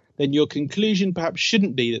flyer, then your conclusion perhaps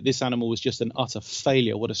shouldn't be that this animal was just an utter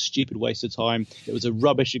failure. What a stupid waste of time. It was a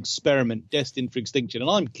rubbish experiment destined for extinction. And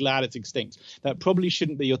I'm glad it's extinct. That probably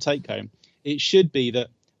shouldn't be your take home. It should be that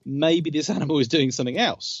maybe this animal is doing something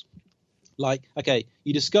else. Like, okay,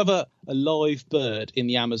 you discover a live bird in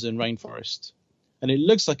the Amazon rainforest, and it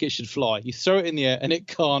looks like it should fly. You throw it in the air and it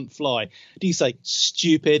can't fly. Do you say,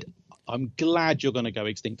 stupid, I'm glad you're going to go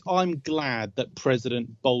extinct. I'm glad that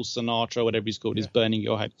President Bolsonaro, whatever he's called, is burning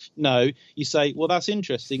your head. No, you say, well, that's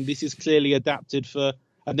interesting. This is clearly adapted for,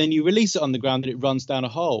 and then you release it on the ground and it runs down a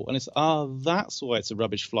hole. And it's, that's why it's a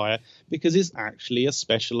rubbish flyer, because it's actually a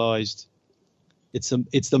specialized, it's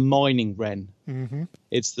the mining wren. Mm-hmm.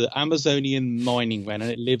 It's the Amazonian mining wren,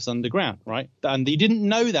 and it lives underground, right? And you didn't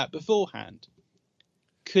know that beforehand.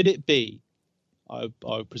 Could it be, I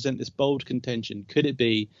present this bold contention, could it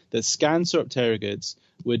be that Scansaurup pterygoids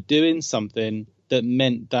were doing something that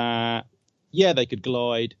meant that, yeah, they could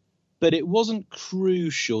glide, but it wasn't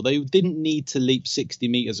crucial. They didn't need to leap 60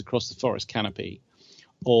 meters across the forest canopy,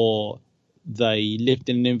 or they lived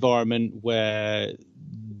in an environment where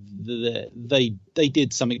they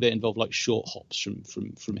did something that involved like short hops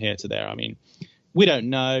from here to there. I mean, we don't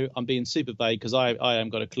know. I'm being super vague because I haven't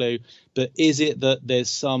got a clue. But is it that there's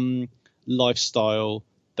some lifestyle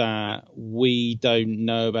that we don't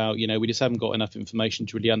know about? We just haven't got enough information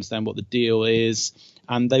to really understand what the deal is.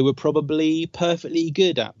 And they were probably perfectly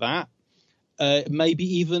good at that.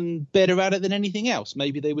 Maybe even better at it than anything else.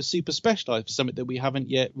 Maybe they were super specialized for something that we haven't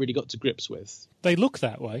yet really got to grips with. They look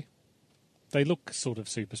that way. They look sort of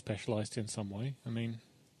super specialized in some way. I mean,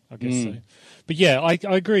 I guess so. But yeah, I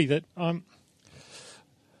agree that...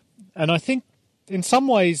 And I think in some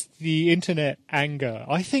ways the internet anger,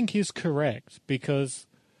 I think, is correct, because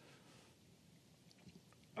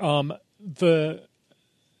the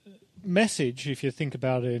message, if you think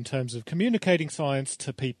about it in terms of communicating science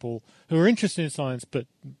to people who are interested in science but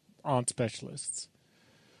aren't specialists,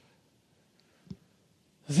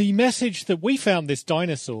 the message that we found this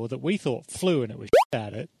dinosaur that we thought flew and it was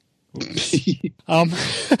at it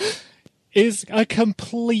is a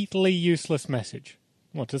completely useless message.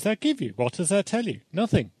 What does that give you? What does that tell you?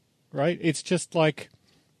 Nothing, right? It's just like,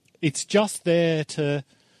 it's just there to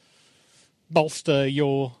bolster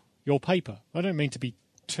your paper. I don't mean to be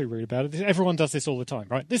too rude about it. Everyone does this all the time,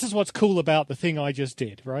 right? This is what's cool about the thing I just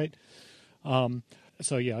did, right?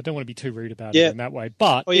 So yeah, I don't want to be too rude about it in that way,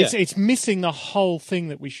 but it's missing the whole thing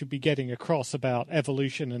that we should be getting across about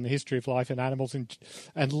evolution and the history of life and animals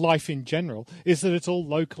and life in general, is that it's all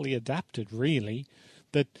locally adapted, really.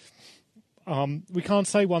 That we can't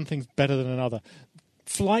say one thing's better than another.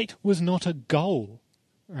 Flight was not a goal,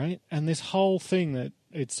 right? And this whole thing that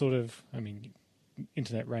it's sort of, I mean,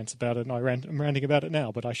 internet rants about it, and I'm ranting about it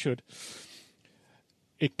now, but I should.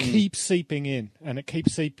 It keeps seeping in, and it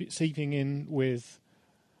keeps seeping in with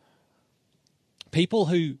people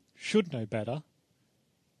who should know better,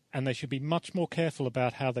 and they should be much more careful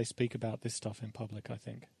about how they speak about this stuff in public, I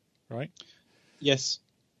think, right? Yes.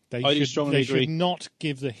 They should not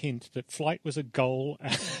give the hint that flight was a goal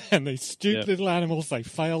and these stupid little animals, they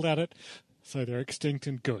failed at it, so they're extinct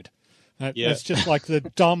and good. That's just like the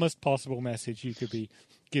dumbest possible message you could be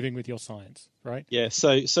giving with your science, right? Yeah,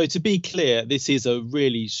 so to be clear, this is a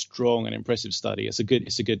really strong and impressive study. It's a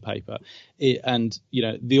good paper. And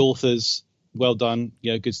the authors, well done,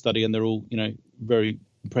 good study, and they're all, very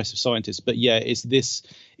impressive scientists. But yeah, it's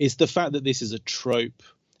the fact that this is a trope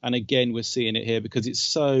And again, we're seeing it here because it's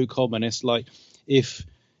so common. It's like if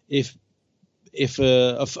a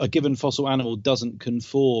given fossil animal doesn't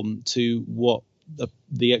conform to what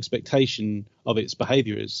the expectation of its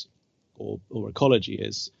behavior is or ecology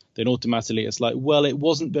is, then automatically it's like, well, it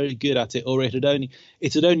wasn't very good at it, or it had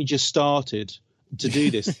only just started to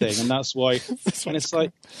do this thing, and that's why. And it's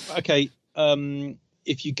like, okay,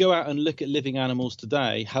 if you go out and look at living animals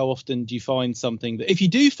today, how often do you find something that, if you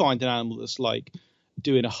do find an animal that's like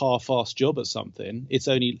doing a half-assed job at something, it's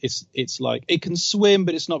like it can swim,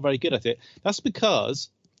 but it's not very good at it. That's because,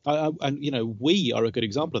 and we are a good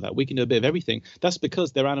example of that. We can do a bit of everything. That's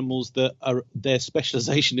because they're animals that their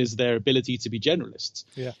specialization is their ability to be generalists.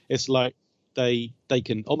 Yeah, it's like they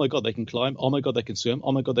can. Oh my god, they can climb. Oh my god, they can swim.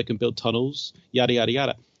 Oh my god, they can build tunnels. Yada yada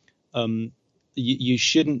yada. You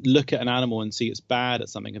shouldn't look at an animal and see it's bad at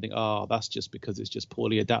something and think, oh, that's just because it's just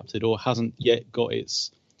poorly adapted or hasn't yet got its,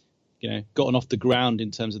 gotten off the ground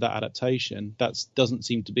in terms of that adaptation. That doesn't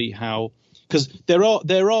seem to be how, because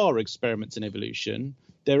there are experiments in evolution.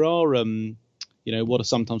 There are, what are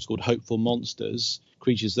sometimes called hopeful monsters,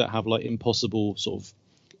 creatures that have like impossible sort of,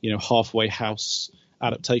 halfway house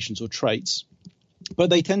adaptations or traits, but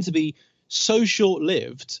they tend to be so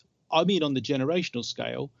short-lived. I mean, on the generational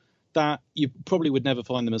scale, that you probably would never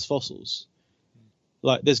find them as fossils.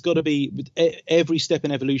 Like there's got to be, every step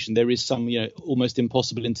in evolution, there is some, almost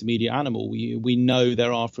impossible intermediate animal. We know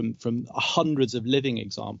there are from hundreds of living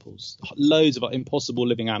examples, loads of impossible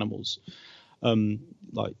living animals.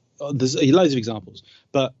 There's loads of examples.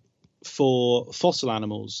 But for fossil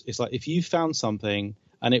animals, it's like if you found something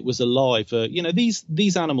and it was alive,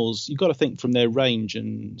 these animals, you've got to think from their range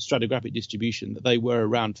and stratigraphic distribution that they were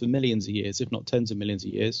around for millions of years, if not tens of millions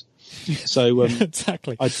of years. So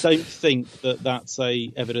exactly. I don't think that's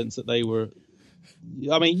a evidence that they were.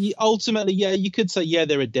 I mean, ultimately, yeah, you could say, yeah,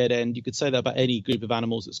 they're a dead end. You could say that about any group of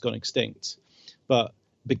animals that's gone extinct. But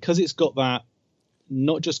because it's got that,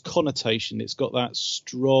 not just connotation, it's got that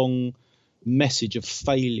strong message of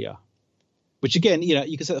failure. Which again,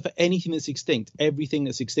 you can say that for anything that's extinct. Everything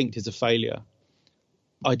that's extinct is a failure.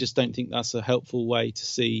 I just don't think that's a helpful way to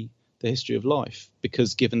see the history of life,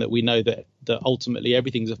 because given that we know that ultimately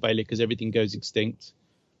everything's a failure because everything goes extinct,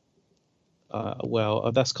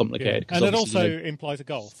 that's complicated. Yeah. And it also implies a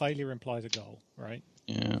goal. Failure implies a goal, right?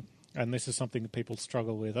 Yeah. And this is something that people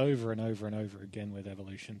struggle with over and over and over again with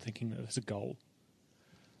evolution, thinking that there's a goal.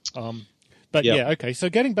 But yeah, okay. So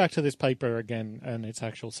getting back to this paper again and its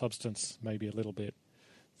actual substance, maybe a little bit.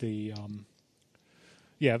 So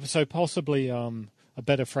possibly a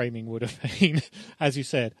better framing would have been, as you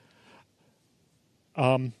said,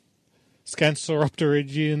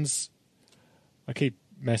 Scansauropterygians. I keep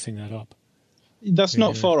messing that up. That's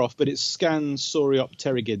not far off, but it's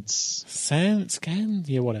Scansauropterygids.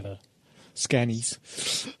 Yeah, whatever. Scannies.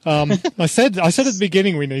 I said at the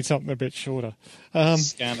beginning we need something a bit shorter.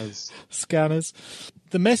 Scanners.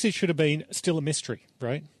 The message should have been still a mystery,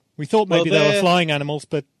 right? We thought maybe they were flying animals,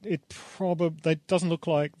 but it doesn't look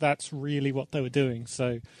like that's really what they were doing.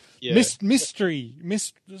 So,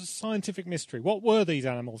 scientific mystery. What were these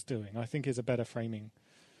animals doing? I think is a better framing.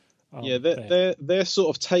 Their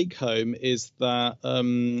sort of take home is that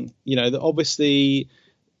that obviously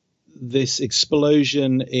this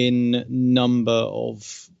explosion in number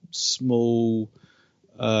of small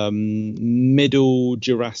middle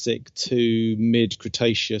Jurassic to mid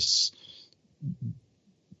Cretaceous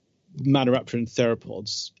Maniraptoran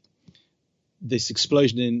theropods, this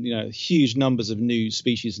explosion in huge numbers of new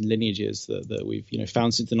species and lineages that we've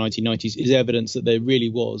found since the 1990s is evidence that there really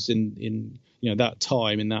was in that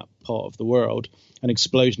time in that part of the world an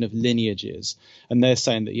explosion of lineages. And they're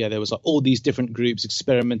saying that there was like all these different groups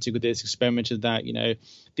experimenting with this, experimenting with that.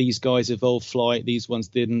 These guys evolved flight, these ones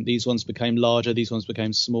didn't, these ones became larger, these ones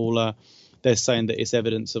became smaller. They're saying that it's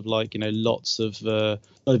evidence of lots of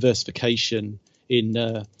diversification in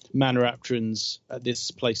Maniraptorans at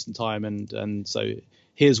this place in time, and so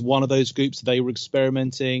here's one of those groups. They were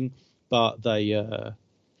experimenting, but it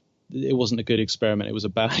wasn't a good experiment. It was a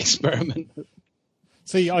bad experiment.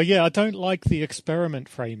 See, I don't like the experiment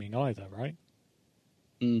framing either, right?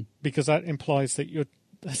 Because that implies that it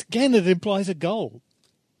implies a goal.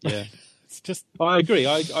 Yeah, it's just. I agree.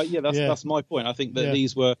 That's my point. I think that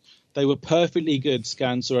they were perfectly good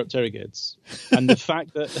Scansauropterygids, and the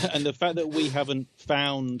fact that we haven't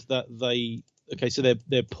found that so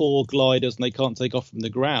they're poor gliders and they can't take off from the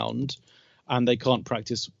ground, and they can't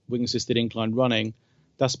practice wing-assisted incline running.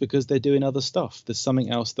 That's because they're doing other stuff. There's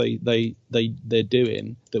something else they're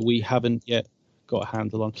doing that we haven't yet got a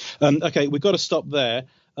handle on. Okay, we've got to stop there.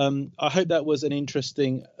 I hope that was an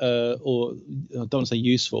interesting, or I don't want to say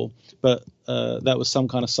useful, but that was some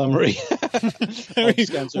kind of summary.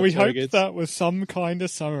 We hope that was some kind of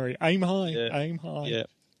summary. Aim high, aim high. Yeah.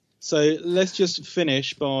 So let's just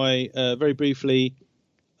finish by very briefly.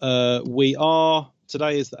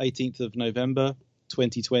 Today is the 18th of November,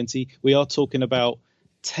 2020. We are talking about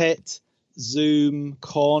TET Zoom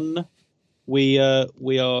Con. We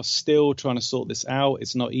are still trying to sort this out.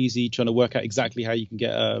 It's not easy trying to work out exactly how you can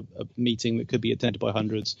get a meeting that could be attended by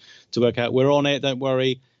hundreds to work out. We're on it. Don't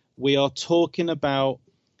worry. We are talking about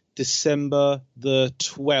December the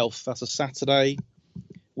 12th. That's a Saturday.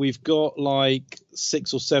 We've got like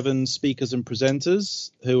 6 or 7 speakers and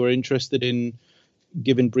presenters who are interested in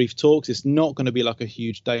giving brief talks. It's not going to be like a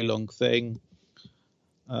huge day-long thing.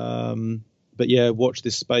 But yeah, watch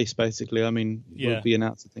this space. Basically, I mean, we'll be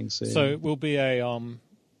announcing things soon. So it will be a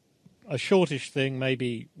shortish thing,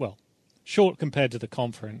 maybe short compared to the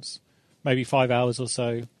conference, maybe 5 hours or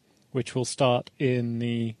so, which will start in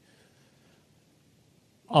the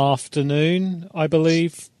afternoon, I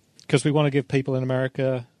believe, because we want to give people in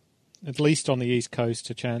America, at least on the East Coast,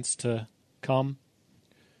 a chance to come.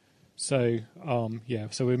 So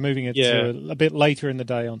so we're moving it to a bit later in the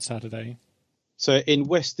day on Saturday. So in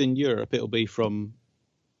Western Europe, it'll be from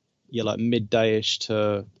like midday-ish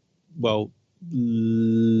to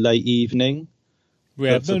late evening.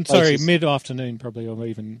 Yeah, mid-afternoon probably, or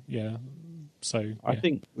even So I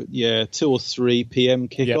think 2 or 3 p.m.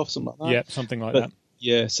 kickoff, something like that. Yeah, something like that.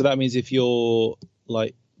 Yeah, so that means if you're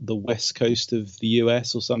like the west coast of the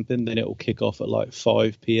US or something, then it will kick off at like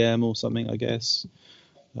 5 p.m. or something, I guess.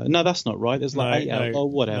 No, that's not right. There's like 8 hours. Oh,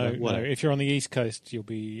 whatever. No. If you're on the East Coast,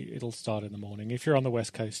 it'll start in the morning. If you're on the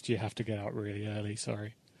West Coast, you have to get out really early.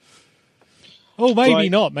 Sorry. Oh, maybe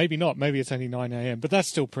not. Maybe not. Maybe it's only 9 a.m., but that's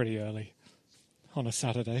still pretty early on a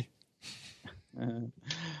Saturday.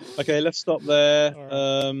 Okay, let's stop there.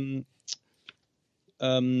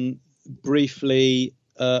 Right. Briefly,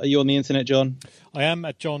 are you on the internet, John? I am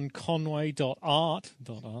at johnconway.art.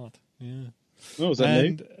 Yeah. Oh, was that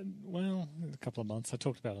new? Well, a couple of months. I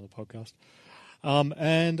talked about it on the podcast.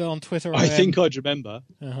 And on Twitter, I think I'd remember.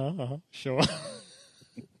 Sure.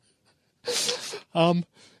 And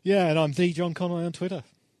I'm the John Conway on Twitter.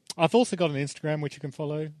 I've also got an Instagram which you can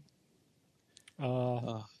follow.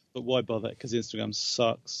 But why bother? Because Instagram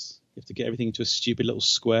sucks. You have to get everything into a stupid little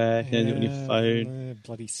square on your phone.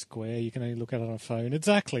 Bloody square. You can only look at it on a phone.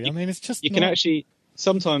 Exactly. I mean, it's just can actually.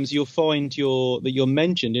 Sometimes you'll find that you're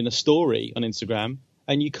mentioned in a story on Instagram,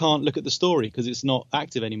 and you can't look at the story because it's not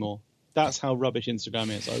active anymore. That's how rubbish Instagram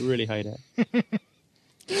is. I really hate it.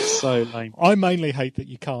 So lame. I mainly hate that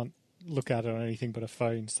you can't look at it on anything but a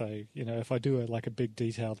phone. So if I do a big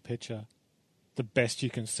detailed picture, the best you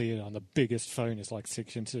can see it on the biggest phone is like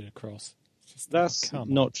 6 inches across. That's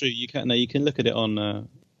not true. You can look at it on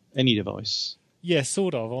any device. Yeah,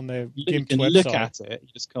 sort of on their GIMP website. Look at it. You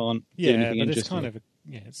just can't. Do anything but interesting. it's kind of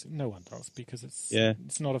no one does because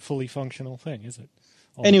it's not a fully functional thing, is it?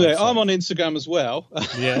 Anyway, I'm on Instagram as well.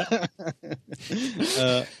 Yeah.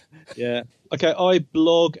 Yeah. Okay, I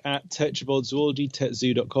blog at tetrapodsology,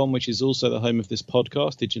 tetzoo.com, which is also the home of this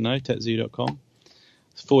podcast. Did you know? tetzoo.com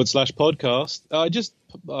 /podcast.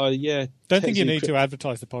 Don't think you need to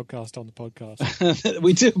advertise the podcast on the podcast.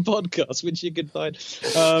 We do a podcast, which you can find.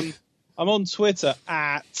 I'm on Twitter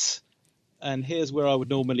and here's where I would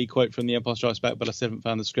normally quote from The Empire Strikes Back, but I still haven't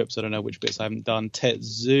found the script, so I don't know which bits I haven't done.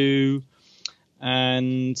 Tetzoo.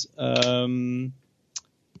 And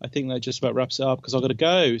I think that just about wraps it up because I've got to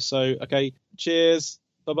go. So, okay, cheers.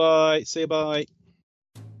 Bye-bye. See you, bye.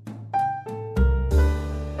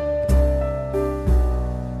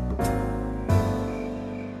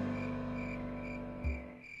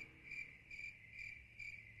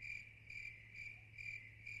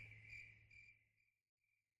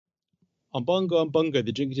 On bongo,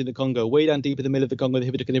 the drinking in the Congo, way down deep in the middle of the Congo, the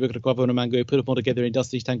Hibita Kanibika, the Quavo, and a mango, put them all together in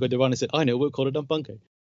dusty tango, the run and said, I know, we'll call it on bongo.